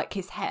monster, like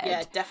his head.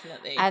 Yeah,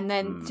 definitely. And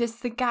then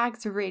just the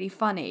gags were really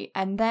funny.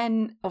 And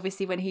then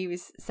obviously when he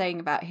was saying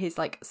about his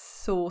like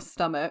sore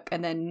stomach,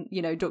 and then,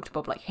 you know, Dr.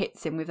 Bob like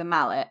hits him with a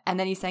mallet, and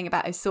then he's saying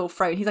about his sore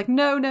throat. He's like,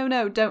 no,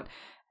 don't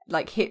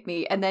like hit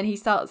me. And then he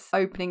starts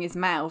opening his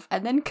mouth,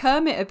 and then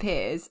Kermit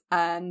appears,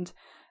 and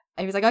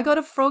he was like, I got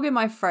a frog in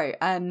my throat.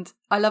 And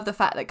I love the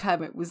fact that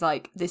Kermit was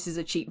like, this is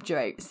a cheap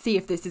joke. See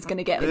if this is going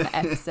to get in the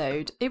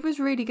episode. It was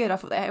really good. I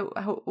thought they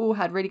all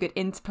had really good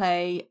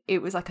interplay.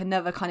 It was like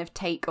another kind of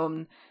take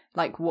on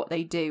like what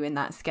they do in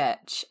that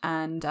sketch.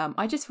 And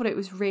I just thought it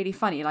was really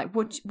funny. Like,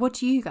 what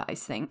do you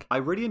guys think? I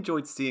really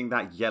enjoyed seeing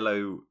that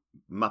yellow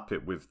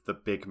Muppet with the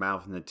big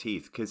mouth and the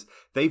teeth, because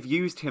they've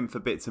used him for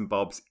bits and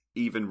bobs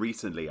even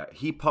recently.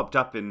 He popped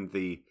up in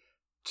the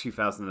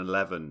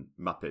 2011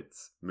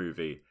 Muppets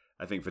movie,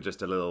 I think, for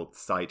just a little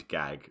sight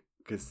gag,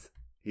 because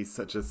he's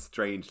such a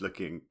strange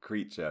looking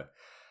creature.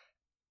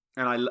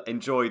 And I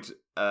enjoyed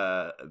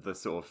the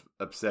sort of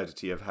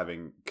absurdity of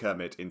having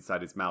Kermit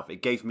inside his mouth.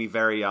 It gave me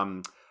very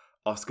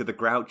Oscar the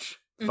Grouch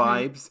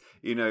vibes,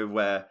 you know,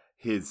 where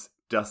his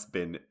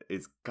dustbin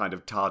is kind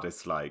of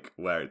TARDIS-like,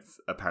 where it's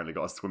apparently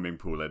got a swimming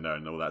pool in there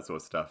and all that sort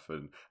of stuff.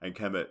 And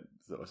Kermit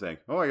sort of saying,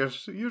 oh, you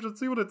should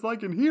see what it's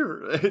like in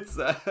here. It's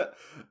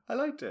I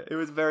liked it. It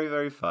was very,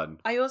 very fun.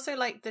 I also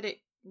liked that it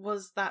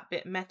was that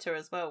bit meta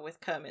as well, with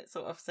Kermit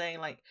sort of saying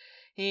like,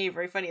 hey,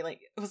 very funny,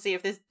 like, we'll see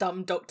if this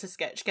dumb doctor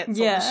sketch gets on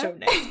the show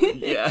next week.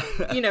 Yeah.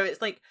 You know,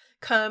 it's like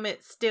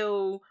Kermit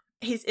still,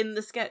 he's in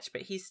the sketch,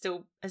 but he's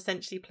still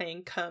essentially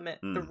playing Kermit,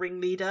 the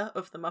ringleader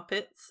of the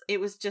Muppets. It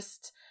was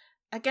just,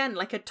 again,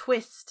 like a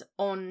twist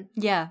on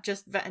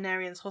just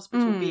Veterinarian's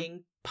Hospital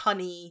being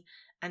punny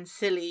and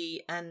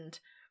silly, and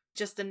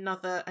just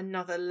another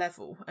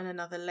level and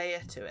another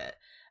layer to it.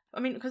 I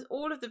mean, because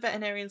all of the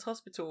Veterinarian's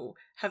Hospital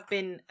have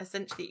been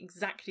essentially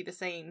exactly the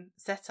same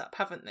setup,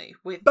 haven't they?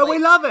 But we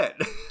love it!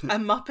 A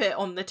Muppet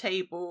on the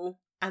table,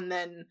 and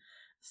then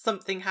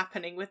something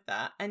happening with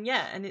that. And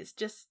yeah, and it's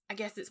just, I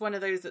guess it's one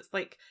of those that's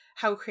like,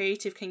 how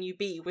creative can you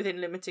be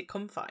within limited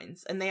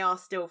confines? And they are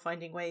still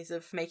finding ways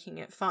of making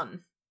it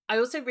fun. I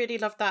also really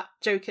love that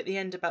joke at the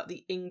end about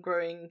the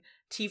ingrowing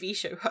TV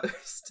show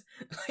host.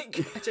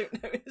 Like, I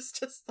don't know, it's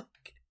just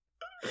like,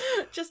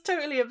 just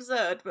totally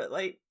absurd, but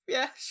like,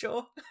 yeah,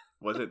 sure.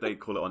 What did they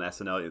call it on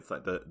SNL? It's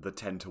like the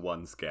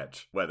 10-to-1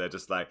 sketch, where they're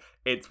just like,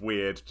 it's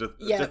weird, just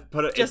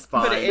put it, it's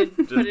fine,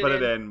 put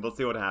it in, we'll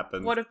see what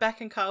happens. What have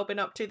Beck and Kyle been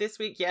up to this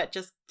week? Yeah,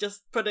 just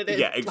put it in.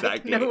 Yeah,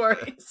 exactly. Like, no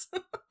worries.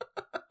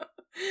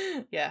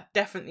 Yeah,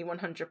 definitely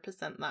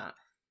 100% that.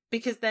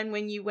 Because then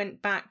when you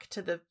went back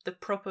to the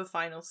proper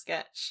final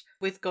sketch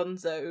with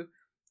Gonzo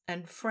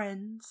and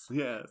friends,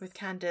 yes, with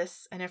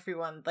Candace and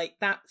everyone, like,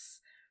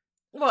 that's,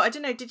 well, I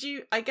don't know,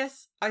 I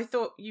guess I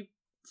thought you,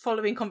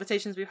 following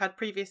conversations we've had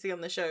previously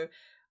on the show,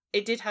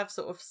 it did have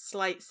sort of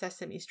slight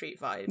Sesame Street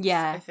vibes.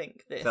 Yeah. I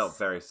think this felt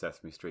very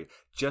Sesame Street.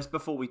 Just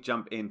before we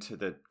jump into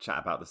the chat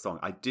about the song,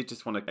 I did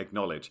just want to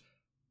acknowledge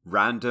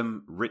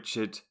random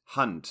Richard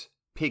Hunt,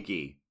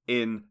 Piggy,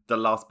 in the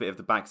last bit of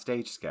the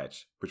backstage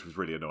sketch, which was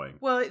really annoying.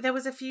 Well, there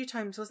was a few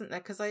times, wasn't there?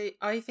 Because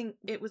I think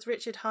it was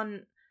Richard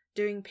Hunt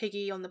doing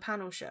Piggy on the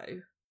panel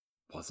show.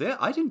 Was it?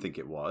 I didn't think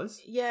it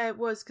was. Yeah, it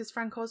was, because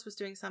Frank Oz was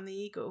doing Sam the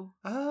Eagle.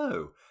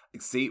 Oh.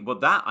 See, well,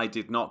 that I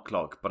did not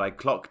clock, but I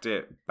clocked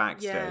it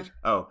backstage. Yeah.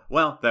 Oh,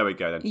 well, there we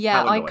go then.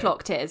 Yeah, I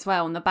clocked it as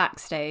well on the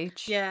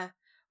backstage. Yeah.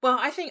 Well,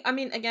 I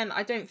mean, again,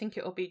 I don't think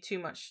it'll be too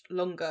much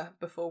longer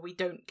before we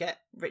don't get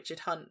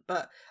Richard Hunt,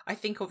 but I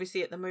think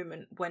obviously at the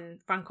moment when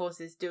Frank Oz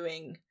is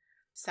doing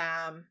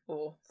Sam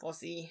or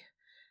Fozzie,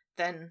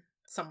 then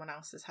someone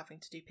else is having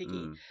to do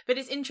Piggy. But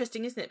it's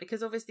interesting, isn't it?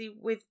 Because obviously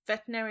with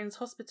Veterinarian's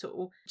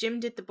Hospital, Jim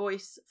did the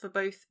voice for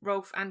both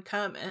Rolf and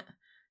Kermit,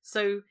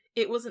 so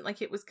it wasn't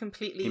like it was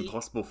completely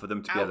impossible for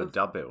them to be able to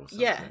dub it or something.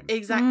 Yeah,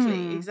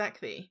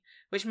 exactly.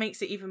 Which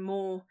makes it even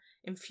more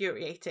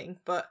infuriating.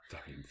 But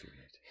very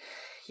infuriating.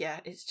 Yeah,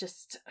 it's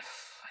just, I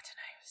don't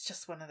know, it's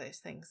just one of those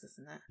things,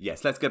 isn't it?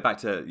 Yes, let's go back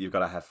to You've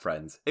Gotta Have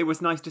Friends. It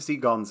was nice to see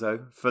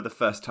Gonzo for the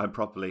first time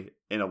properly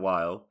in a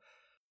while.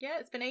 Yeah,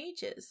 it's been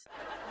ages.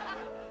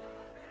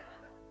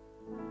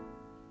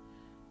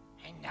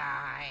 And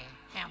I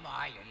am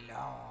all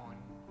alone.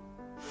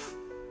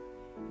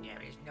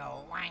 There is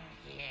no one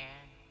here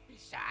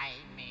beside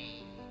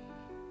me.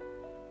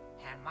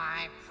 And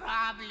my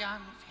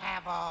problems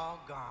have all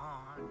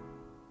gone.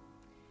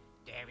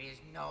 There is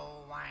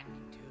no one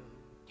to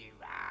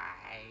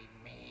deride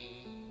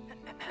me.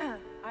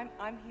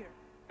 I'm here.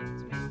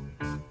 It's me.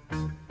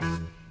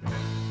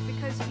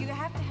 Because you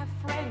have to have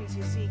friends,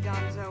 you see,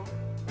 Gonzo.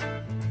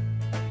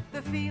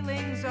 The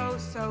feeling's oh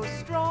so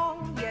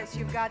strong. Yes,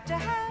 you've got to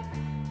have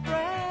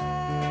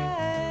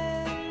friends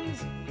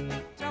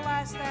to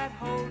last that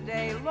whole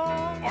day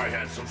long. I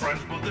had some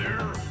friends, but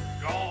they're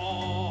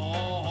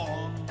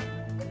gone.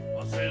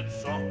 I said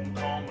something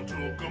come and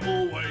took them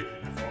away.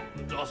 And from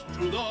the dusk to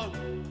the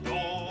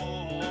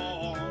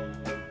dawn.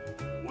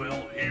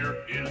 Well, here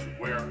is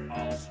where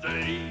I'll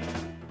stay.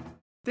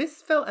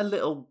 This felt a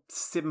little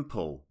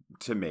simple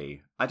to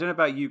me. I don't know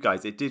about you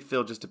guys. It did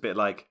feel just a bit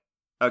like,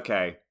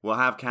 okay, we'll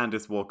have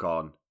Candace walk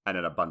on, and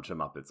then a bunch of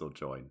Muppets will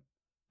join.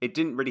 It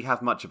didn't really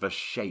have much of a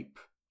shape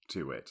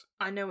to it.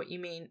 I know what you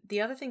mean.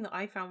 The other thing that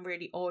I found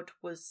really odd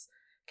was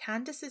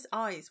Candace's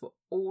eyes were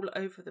all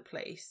over the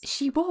place.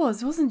 She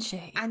was, wasn't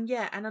she? And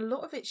yeah, and a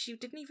lot of it, she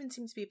didn't even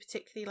seem to be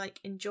particularly,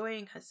 like,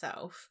 enjoying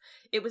herself.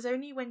 It was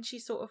only when she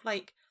sort of,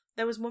 like,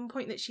 there was one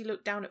point that she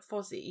looked down at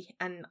Fozzie,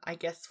 and I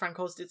guess Frank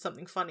Oz did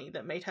something funny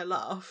that made her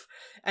laugh,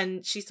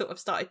 and she sort of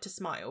started to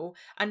smile.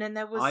 And then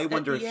there was, I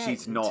wonder if at the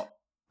she's end- not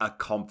a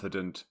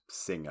confident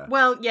singer.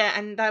 Well, yeah,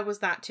 and there was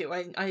that too.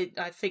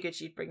 I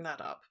figured you'd bring that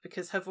up,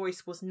 because her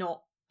voice was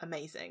not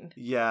amazing.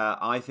 Yeah,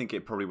 I think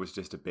it probably was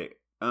just a bit,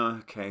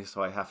 okay,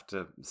 so I have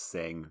to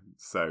sing,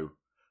 so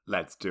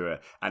let's do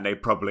it. And they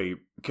probably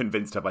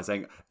convinced her by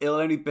saying, it'll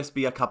only just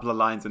be a couple of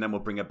lines and then we'll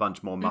bring a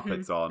bunch more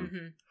Muppets on.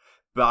 Mm-hmm.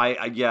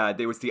 But yeah,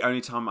 it was the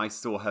only time I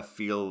saw her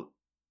feel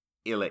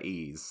ill at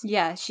ease.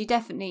 Yeah, she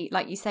definitely,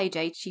 like you say,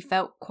 Jade, she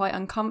felt quite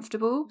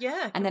uncomfortable.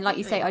 Yeah, And then, like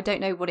you say, completely. I don't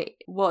know what it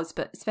was,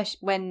 but especially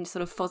when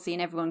sort of Fozzie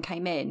and everyone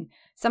came in,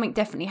 something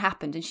definitely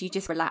happened and she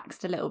just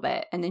relaxed a little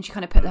bit. And then she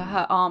kind of put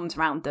her arms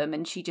around them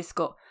and she just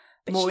got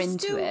But more she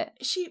into still- it.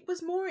 She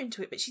was more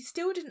into it, but she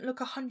still didn't look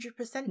 100%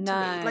 to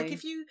No. me. Like,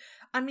 if you,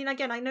 I mean,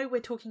 again, I know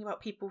we're talking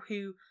about people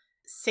who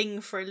sing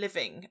for a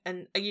living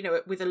and, you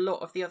know, with a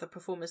lot of the other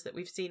performers that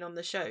we've seen on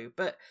the show,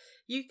 but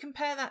you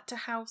compare that to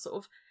how sort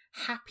of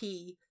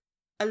happy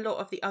a lot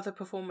of the other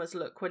performers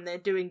look when they're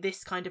doing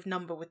this kind of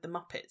number with the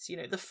Muppets, you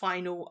know, the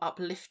final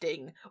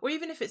uplifting, or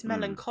even if it's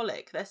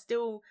melancholic,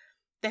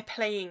 they're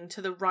playing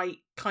to the right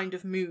kind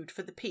of mood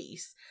for the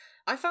piece.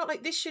 I felt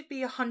like this should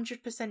be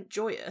 100%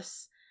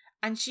 joyous,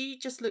 and she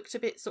just looked a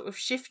bit sort of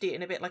shifty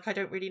and a bit like, I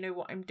don't really know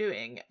what I'm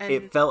doing. And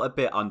It felt a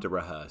bit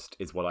under-rehearsed,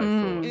 is what I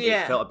thought.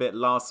 Yeah. It felt a bit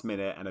last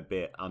minute and a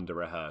bit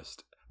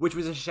under-rehearsed, which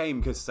was a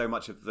shame because so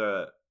much of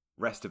the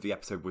rest of the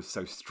episode was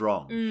so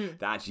strong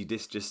that actually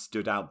this just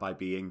stood out by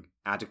being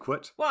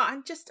adequate. well,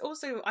 and just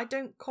also,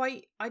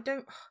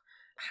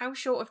 how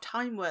short of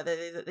time were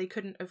they that they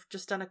couldn't have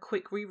just done a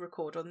quick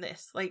re-record on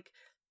this? Like,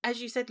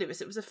 as you said, Lewis,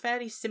 it was a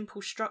fairly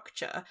simple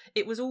structure.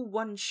 It was all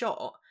one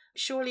shot.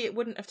 Surely it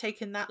wouldn't have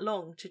taken that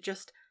long to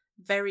just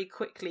very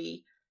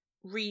quickly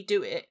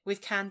redo it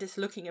with Candace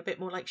looking a bit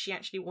more like she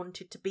actually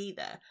wanted to be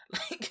there.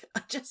 Like,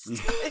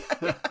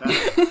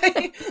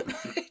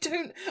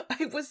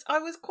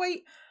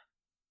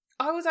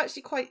 I was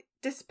actually quite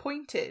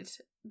disappointed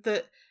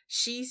that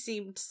she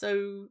seemed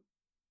so,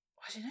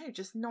 I don't know,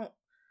 just not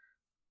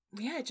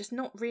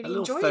really little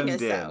enjoying phoned in.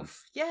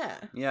 herself. Yeah.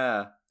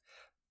 Yeah.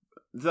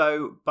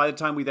 Though, by the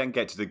time we then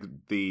get to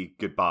the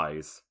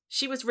goodbyes...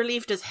 She was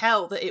relieved as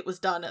hell that it was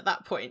done at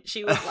that point.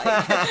 She was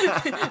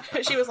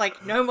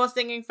like, no more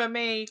singing for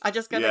me. I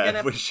just gotta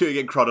get we're shooting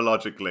it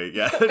chronologically,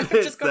 yeah. I'm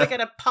just gonna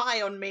get a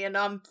pie on me and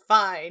I'm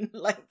fine.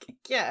 Like,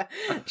 yeah.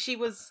 She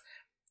was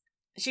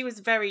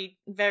very,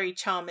 very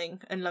charming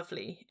and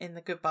lovely in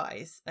the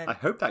goodbyes. And I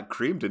hope that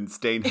cream didn't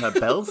stain her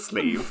bell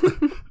sleeve.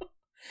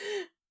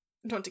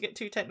 I don't want to get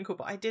too technical,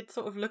 but I did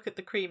sort of look at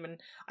the cream and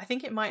I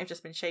think it might have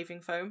just been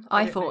shaving foam.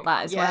 I don't thought know.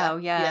 that as well,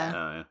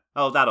 yeah.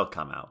 Oh, that'll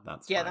come out.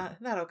 That's Yeah, fine.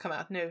 that'll come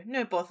out.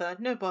 No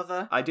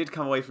bother. I did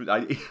come away from...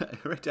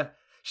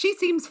 she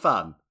seems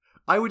fun.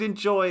 I would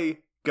enjoy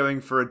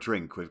going for a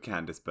drink with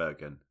Candice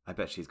Bergen. I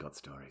bet she's got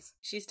stories.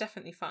 She's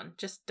definitely fun.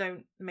 Just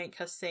don't make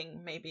her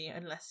sing, maybe,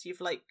 unless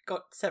you've, like,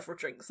 got several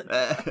drinks in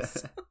her.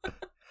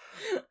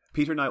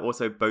 Peter and I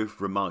also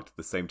both remarked at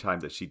the same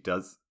time that she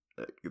does...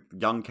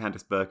 young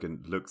Candice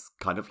Bergen looks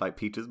kind of like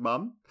Peter's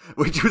mum,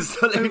 which was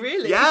something... Oh,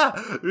 really? Yeah,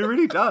 it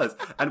really does.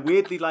 And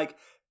weirdly, like,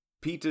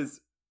 Peter's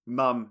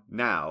mum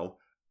now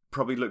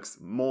probably looks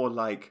more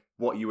like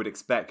what you would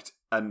expect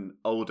an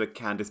older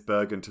Candice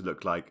Bergen to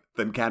look like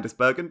than Candice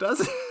Bergen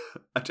does.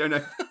 I don't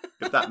know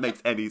if that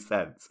makes any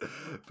sense.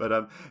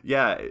 But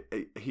yeah,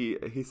 he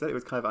said it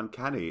was kind of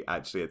uncanny,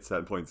 actually, at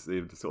certain points,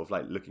 sort of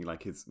like looking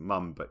like his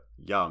mum, but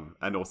young,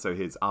 and also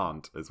his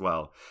aunt as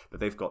well. But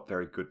they've got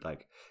very good,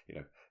 like, you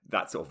know,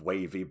 that sort of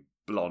wavy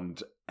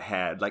blonde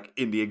hair, like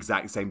in the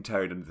exact same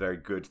tone, and very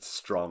good,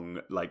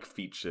 strong, like,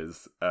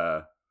 features.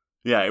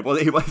 Yeah, it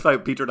was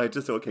like Peter and I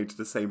just all came to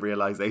the same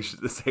realization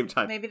at the same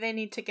time. Maybe they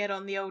need to get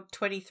on the old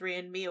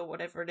 23andMe or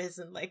whatever it is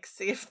and, like,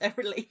 see if they're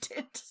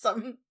related to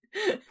some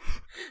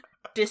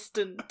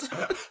distant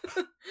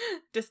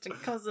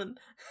cousin.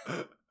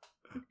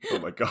 Oh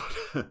my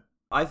god.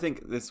 I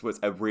think this was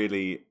a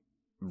really,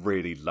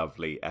 really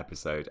lovely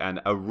episode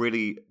and a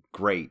really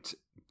great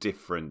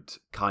different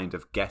kind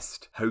of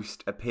guest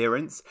host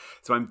appearance.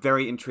 So I'm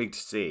very intrigued to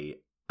see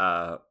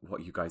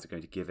what you guys are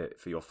going to give it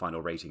for your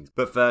final ratings.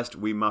 But first,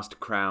 we must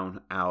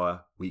crown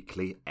our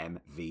weekly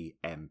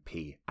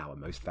MVMP, our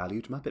most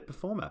valued Muppet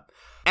performer.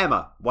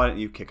 Emma, why don't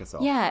you kick us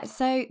off? Yeah,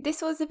 so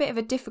this was a bit of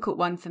a difficult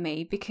one for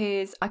me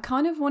because I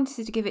kind of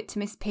wanted to give it to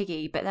Miss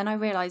Piggy, but then I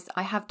realised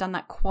I have done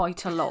that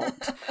quite a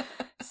lot.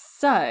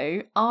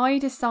 So I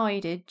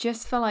decided,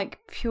 just for like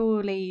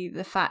purely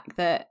the fact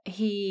that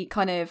he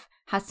kind of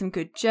has some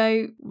good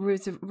jokes,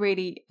 was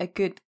really a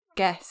good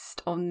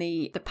guest on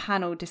the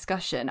panel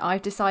discussion,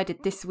 I've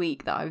decided this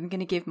week that I'm going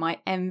to give my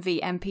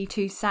MVMP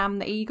to Sam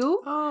the Eagle.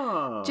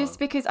 Oh. Just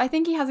because I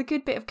think he has a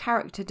good bit of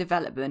character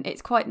development.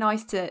 It's quite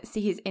nice to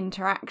see his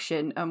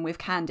interaction with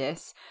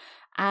Candice.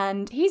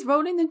 And he's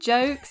rolling the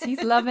jokes.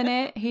 He's loving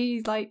it.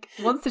 He's like,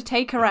 wants to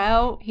take her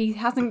out. He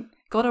hasn't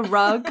got a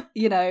rug.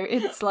 You know,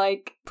 it's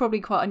like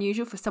probably quite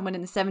unusual for someone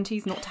in the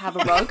 70s not to have a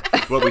rug.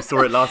 Well, we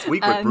saw it last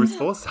week with Bruce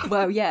Forsyth.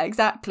 Well, yeah,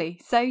 exactly.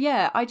 So,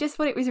 yeah, I just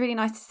thought it was really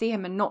nice to see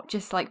him and not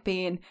just like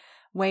being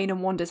Wayne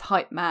and Wanda's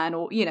hype man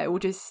or, you know, or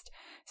just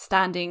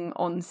standing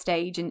on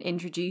stage and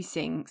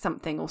introducing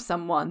something or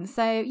someone.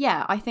 So,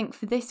 yeah, I think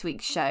for this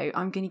week's show,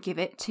 I'm going to give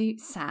it to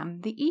Sam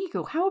the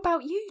Eagle. How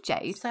about you,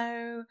 Jade?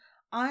 So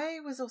I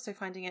was also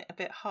finding it a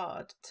bit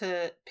hard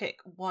to pick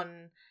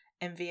one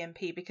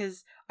MVMP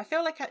because I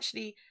feel like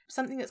actually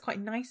something that's quite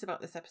nice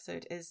about this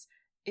episode is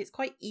it's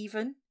quite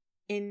even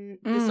in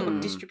the sort of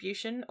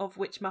distribution of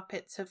which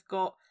Muppets have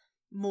got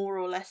more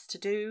or less to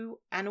do,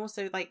 and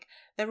also like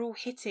they're all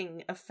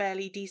hitting a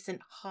fairly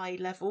decent high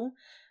level.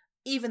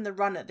 Even the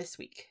runner this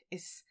week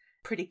is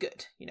pretty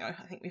good, you know.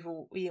 I think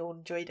we all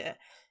enjoyed it.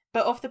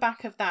 But off the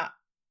back of that,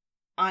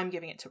 I'm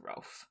giving it to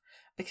Rolf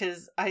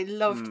because I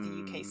loved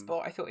the UK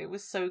spot. I thought it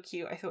was so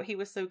cute. I thought he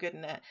was so good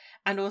in it.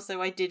 And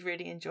also I did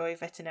really enjoy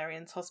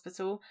Veterinarian's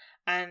Hospital.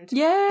 And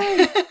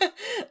Yay!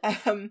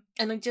 and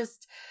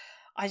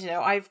I don't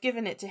know, I've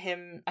given it to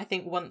him I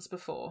think once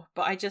before,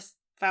 but I just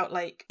felt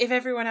like if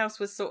everyone else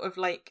was sort of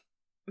like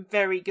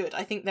very good,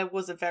 I think there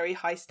was a very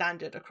high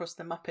standard across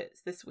the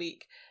Muppets this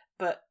week.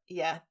 But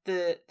yeah,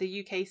 the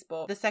UK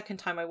spot, the second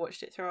time I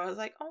watched it through, I was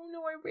like, oh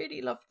no, I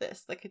really love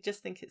this. Like, I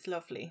just think it's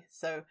lovely.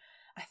 So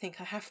I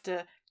think I have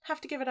to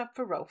give it up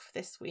for Rolf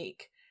this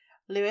week.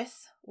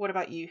 Lewis, what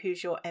about you?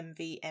 Who's your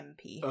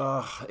MVMP?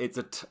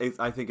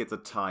 I think it's a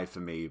tie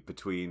for me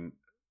between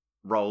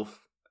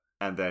Rolf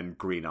and then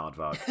Green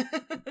Aardvark.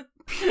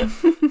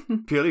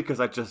 Purely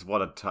because I just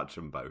want to touch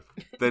them both.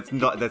 There's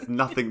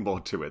nothing more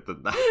to it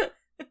than that.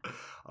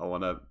 I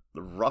want to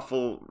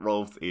ruffle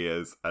Rolf's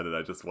ears, and then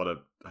I just want to,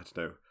 I don't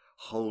know,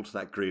 hold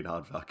that Green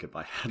Aardvark in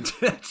my hand.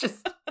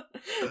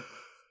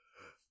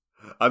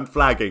 I'm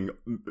flagging,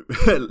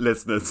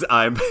 listeners.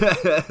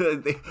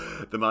 The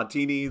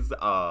martinis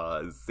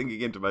are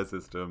sinking into my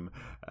system,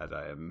 and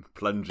I am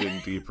plunging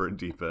deeper and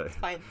deeper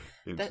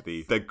into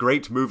the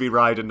great movie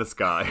ride in the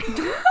sky.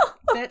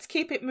 Let's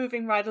keep it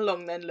moving right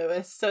along then,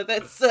 Lewis. So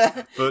that's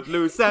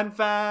Footloose and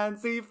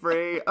fancy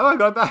free. Oh, I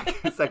got back.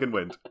 Second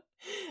wind.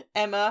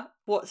 Emma,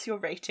 what's your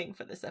rating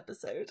for this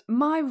episode?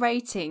 My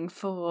rating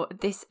for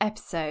this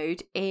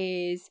episode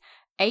is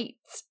 8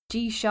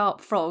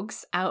 G-sharp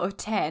frogs out of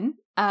 10.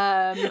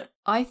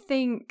 I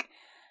think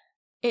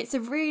it's a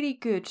really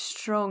good,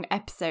 strong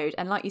episode.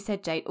 And like you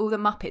said, Jade, all the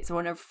Muppets are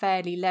on a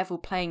fairly level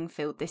playing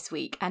field this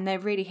week. And they're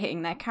really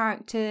hitting their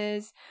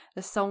characters.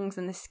 The songs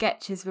and the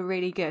sketches were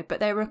really good. But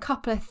there were a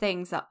couple of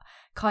things that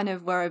kind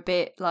of were a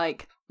bit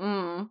like,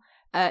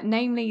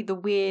 namely the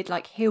weird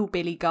like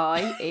hillbilly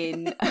guy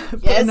in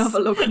Put Another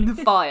Log on the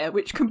Fire,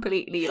 which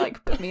completely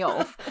like put me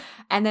off.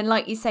 And then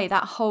like you say,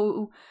 that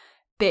whole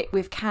bit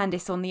with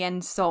Candice on the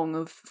end song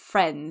of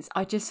Friends,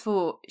 I just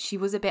thought she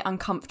was a bit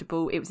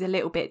uncomfortable. It was a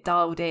little bit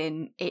dialed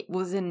in. It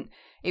was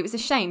a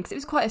shame because it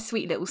was quite a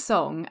sweet little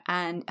song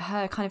and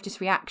her kind of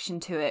just reaction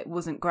to it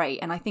wasn't great.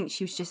 And I think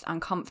she was just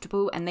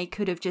uncomfortable, and they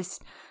could have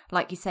just,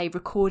 like you say,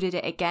 recorded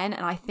it again.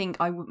 And I think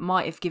I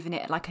might have given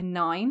it like a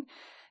 9.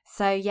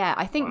 So yeah,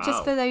 I think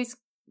just for those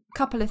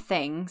couple of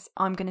things,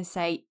 I'm going to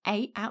say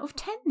 8 out of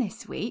 10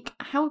 this week.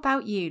 How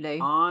about you, Lou?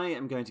 I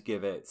am going to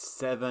give it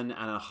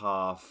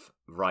 7.5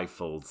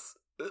 rifles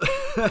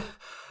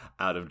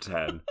out of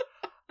 10.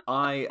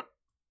 I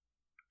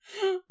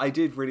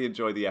did really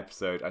enjoy the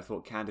episode. I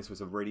thought Candice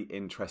was a really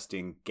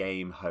interesting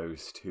game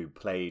host who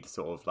played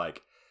sort of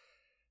like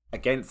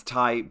against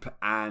type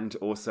and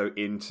also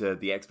into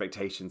the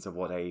expectations of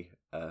what a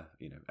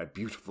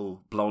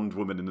beautiful blonde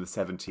woman in the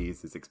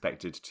 70s is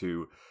expected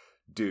to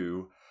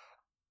do.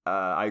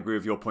 I agree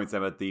with your points,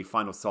 Emma. The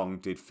final song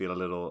did feel a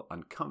little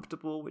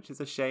uncomfortable, which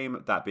is a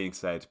shame. That being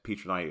said,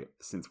 Peter and I,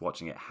 since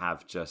watching it,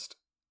 have just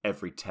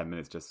every 10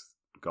 minutes just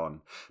gone,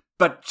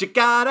 but you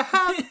gotta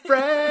have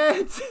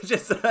friends!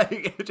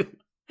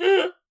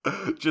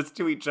 just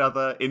to each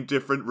other in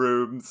different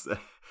rooms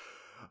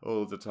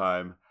all the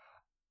time.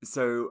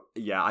 So,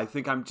 yeah, I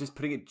think I'm just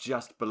putting it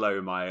just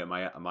below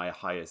my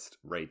highest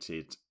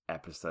rated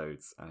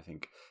episodes. I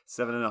think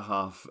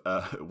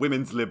 7.5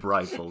 women's lib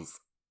rifles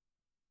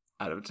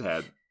out of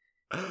 10.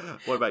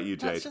 What about you,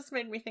 Jade? That's just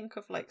made me think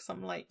of like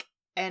some like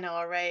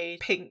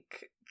NRA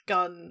pink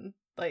gun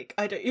Like,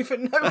 I don't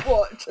even know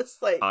what.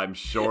 Just like I'm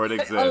sure it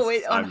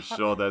exists. I'm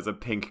sure there's a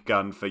pink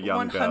gun for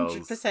young girls.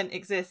 100%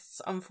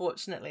 exists,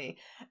 unfortunately.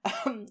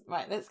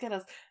 Right, let's get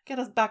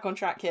us back on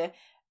track here.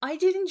 I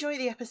did enjoy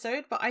the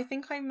episode, but I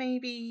think I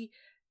maybe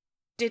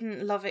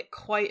didn't love it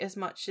quite as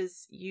much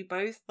as you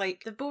both.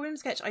 Like, the ballroom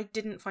sketch I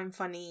didn't find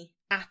funny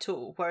at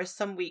all, whereas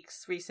some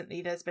weeks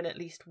recently there's been at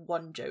least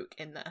one joke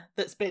in there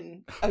that's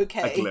been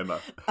okay. A glimmer.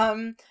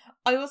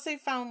 I also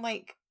found,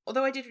 like,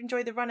 although I did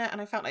enjoy the runner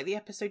and I felt like the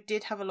episode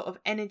did have a lot of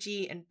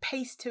energy and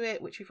pace to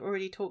it, which we've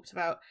already talked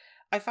about,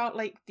 I felt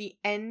like the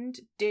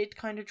end did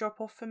kind of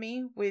drop off for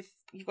me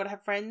with You've Got to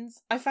Have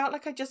Friends. I felt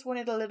like I just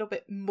wanted a little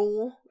bit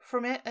more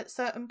from it at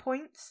certain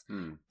points.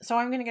 So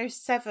I'm going to go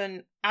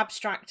 7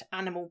 abstract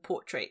animal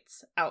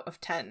portraits out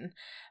of 10.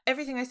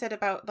 Everything I said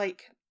about,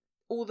 like,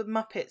 all the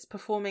Muppets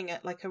performing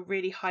at, like, a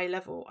really high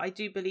level, I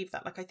do believe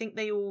that. Like, I think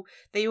they all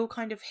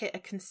kind of hit a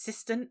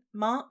consistent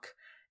mark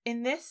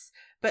in this.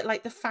 But,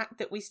 like, the fact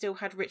that we still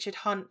had Richard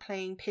Hunt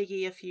playing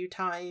Piggy a few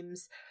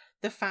times,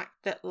 the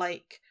fact that,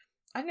 like,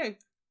 I don't know,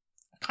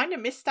 kind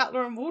of missed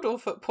Statler and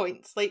Waldorf at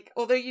points. Like,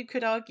 although you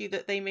could argue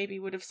that they maybe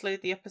would have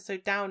slowed the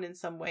episode down in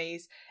some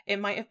ways, it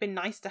might have been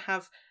nice to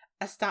have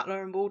a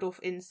Statler and Waldorf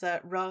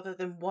insert rather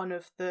than one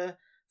of the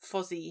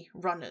Fozzie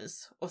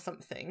runners or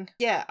something.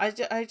 Yeah, I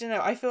don't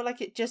know. I feel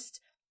like it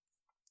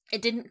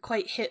didn't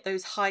quite hit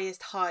those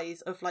highest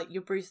highs of, like,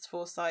 your Bruce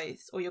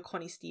Forsyth or your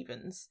Connie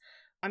Stevens.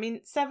 I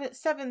mean,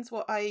 7's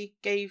what I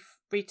gave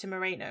Rita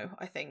Moreno,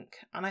 I think.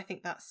 And I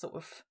think that's sort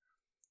of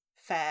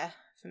fair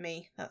for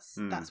me. That's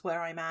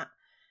where I'm at.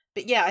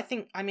 But yeah, I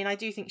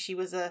do think she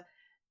was a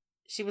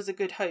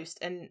good host,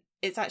 and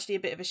it's actually a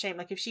bit of a shame.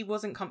 Like, if she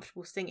wasn't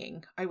comfortable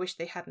singing, I wish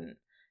they hadn't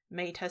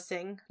made her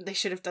sing. They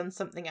should have done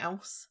something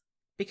else,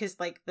 because,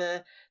 like,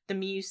 the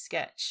Muse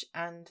sketch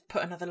and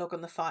Put Another Log on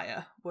the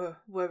Fire were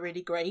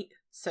really great.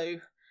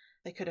 So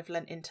they could have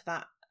lent into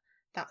that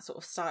sort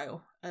of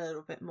style a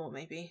little bit more,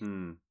 maybe.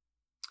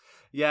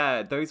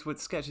 Yeah, those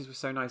sketches were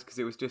so nice because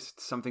it was just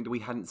something that we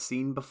hadn't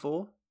seen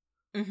before.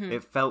 Mm-hmm.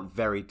 It felt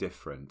very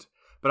different.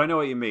 But I know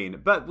what you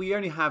mean. But we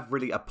only have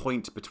really a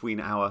point between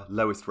our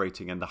lowest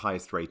rating and the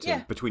highest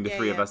rating between the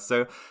three of us.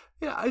 So,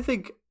 yeah, I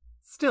think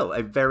still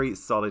a very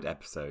solid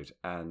episode.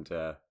 And,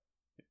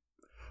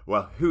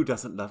 well, who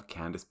doesn't love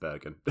Candice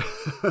Bergen?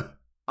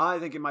 I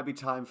think it might be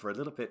time for a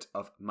little bit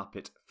of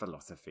Muppet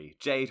philosophy.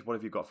 Jade, what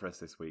have you got for us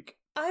this week?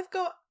 I've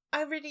got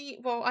I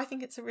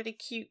think it's a really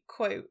cute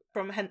quote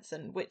from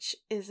Henson, which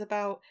is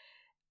about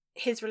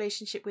his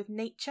relationship with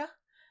nature.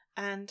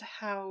 And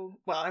how,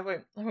 well, I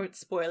won't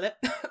spoil it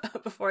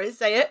before I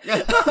say it.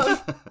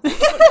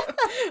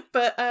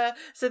 But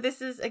so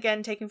this is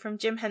again taken from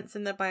Jim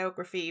Henson, the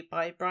biography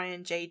by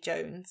Brian J.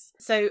 Jones.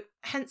 So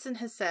Henson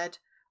has said,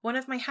 "One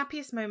of my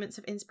happiest moments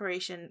of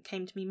inspiration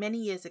came to me many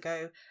years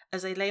ago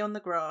as I lay on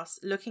the grass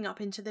looking up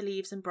into the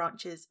leaves and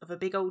branches of a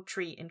big old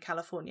tree in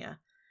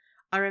California.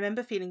 I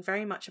remember feeling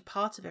very much a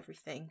part of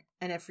everything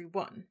and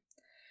everyone."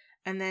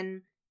 And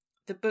then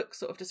the book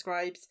sort of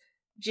describes,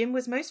 Jim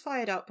was most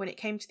fired up when it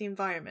came to the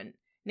environment.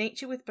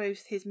 Nature was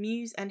both his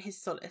muse and his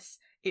solace.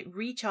 It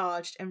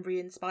recharged and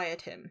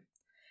re-inspired him.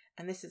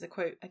 And this is a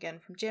quote again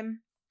from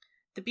Jim.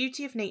 "The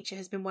beauty of nature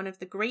has been one of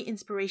the great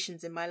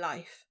inspirations in my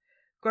life.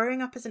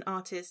 Growing up as an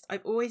artist,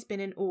 I've always been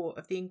in awe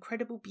of the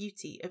incredible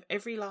beauty of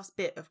every last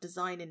bit of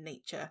design in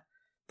nature.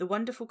 The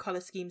wonderful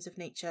colour schemes of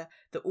nature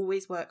that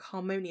always work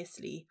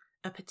harmoniously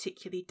are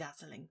particularly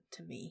dazzling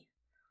to me."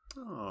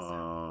 Aww.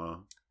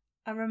 So,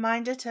 a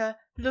reminder to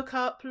look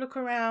up, look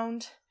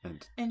around,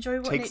 and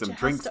enjoy what take nature some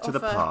drinks has to offer. The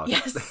park.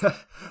 Yes.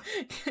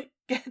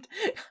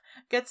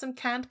 get some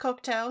canned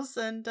cocktails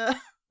and.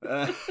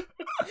 But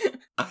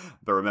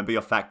remember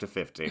your factor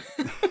 50.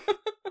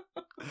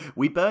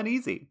 We burn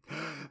easy.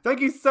 Thank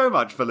you so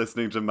much for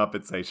listening to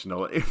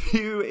Muppetsational. If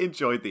you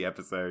enjoyed the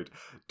episode,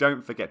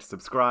 don't forget to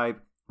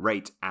subscribe,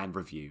 rate and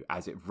review,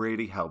 as it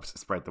really helps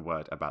spread the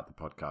word about the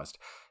podcast.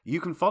 You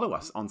can follow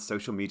us on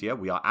social media.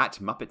 We are at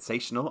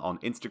Muppetsational on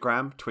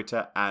Instagram,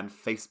 Twitter and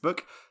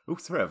Facebook. Oh,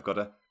 sorry, I've got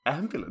an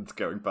ambulance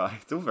going by.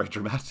 It's all very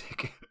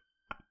dramatic.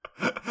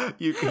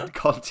 You can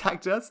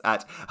contact us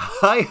at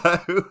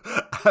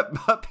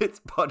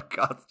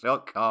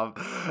hiho@muppetspodcast.com,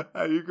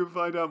 and you can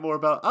find out more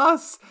about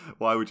us,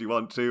 why would you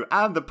want to,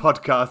 and the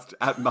podcast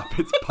at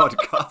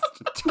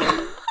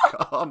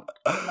muppetspodcast.com.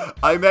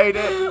 I made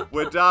it.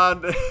 We're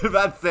done.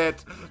 That's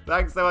it.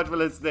 Thanks so much for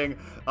listening.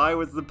 I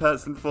was the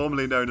person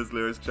formerly known as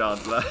Lewis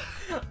Chandler.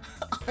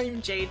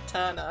 I'm Jade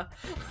Turner.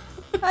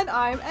 And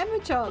I'm Emma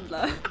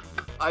Chandler.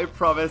 I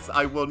promise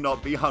I will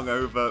not be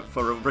hungover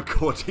for a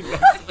recording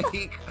next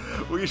week.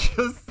 We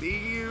shall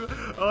see you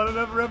on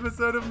another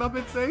episode of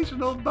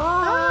Muppetsational.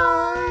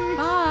 Bye!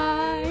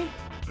 Bye!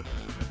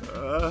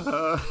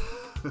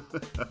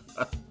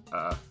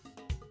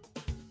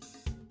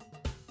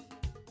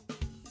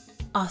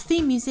 Our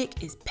theme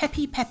music is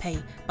Peppy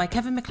Pepe by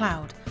Kevin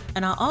MacLeod,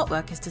 and our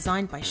artwork is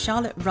designed by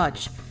Charlotte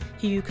Rudge,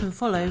 who you can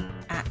follow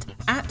at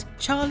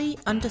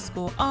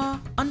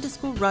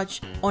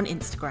Charlie_R_Rudge on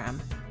Instagram.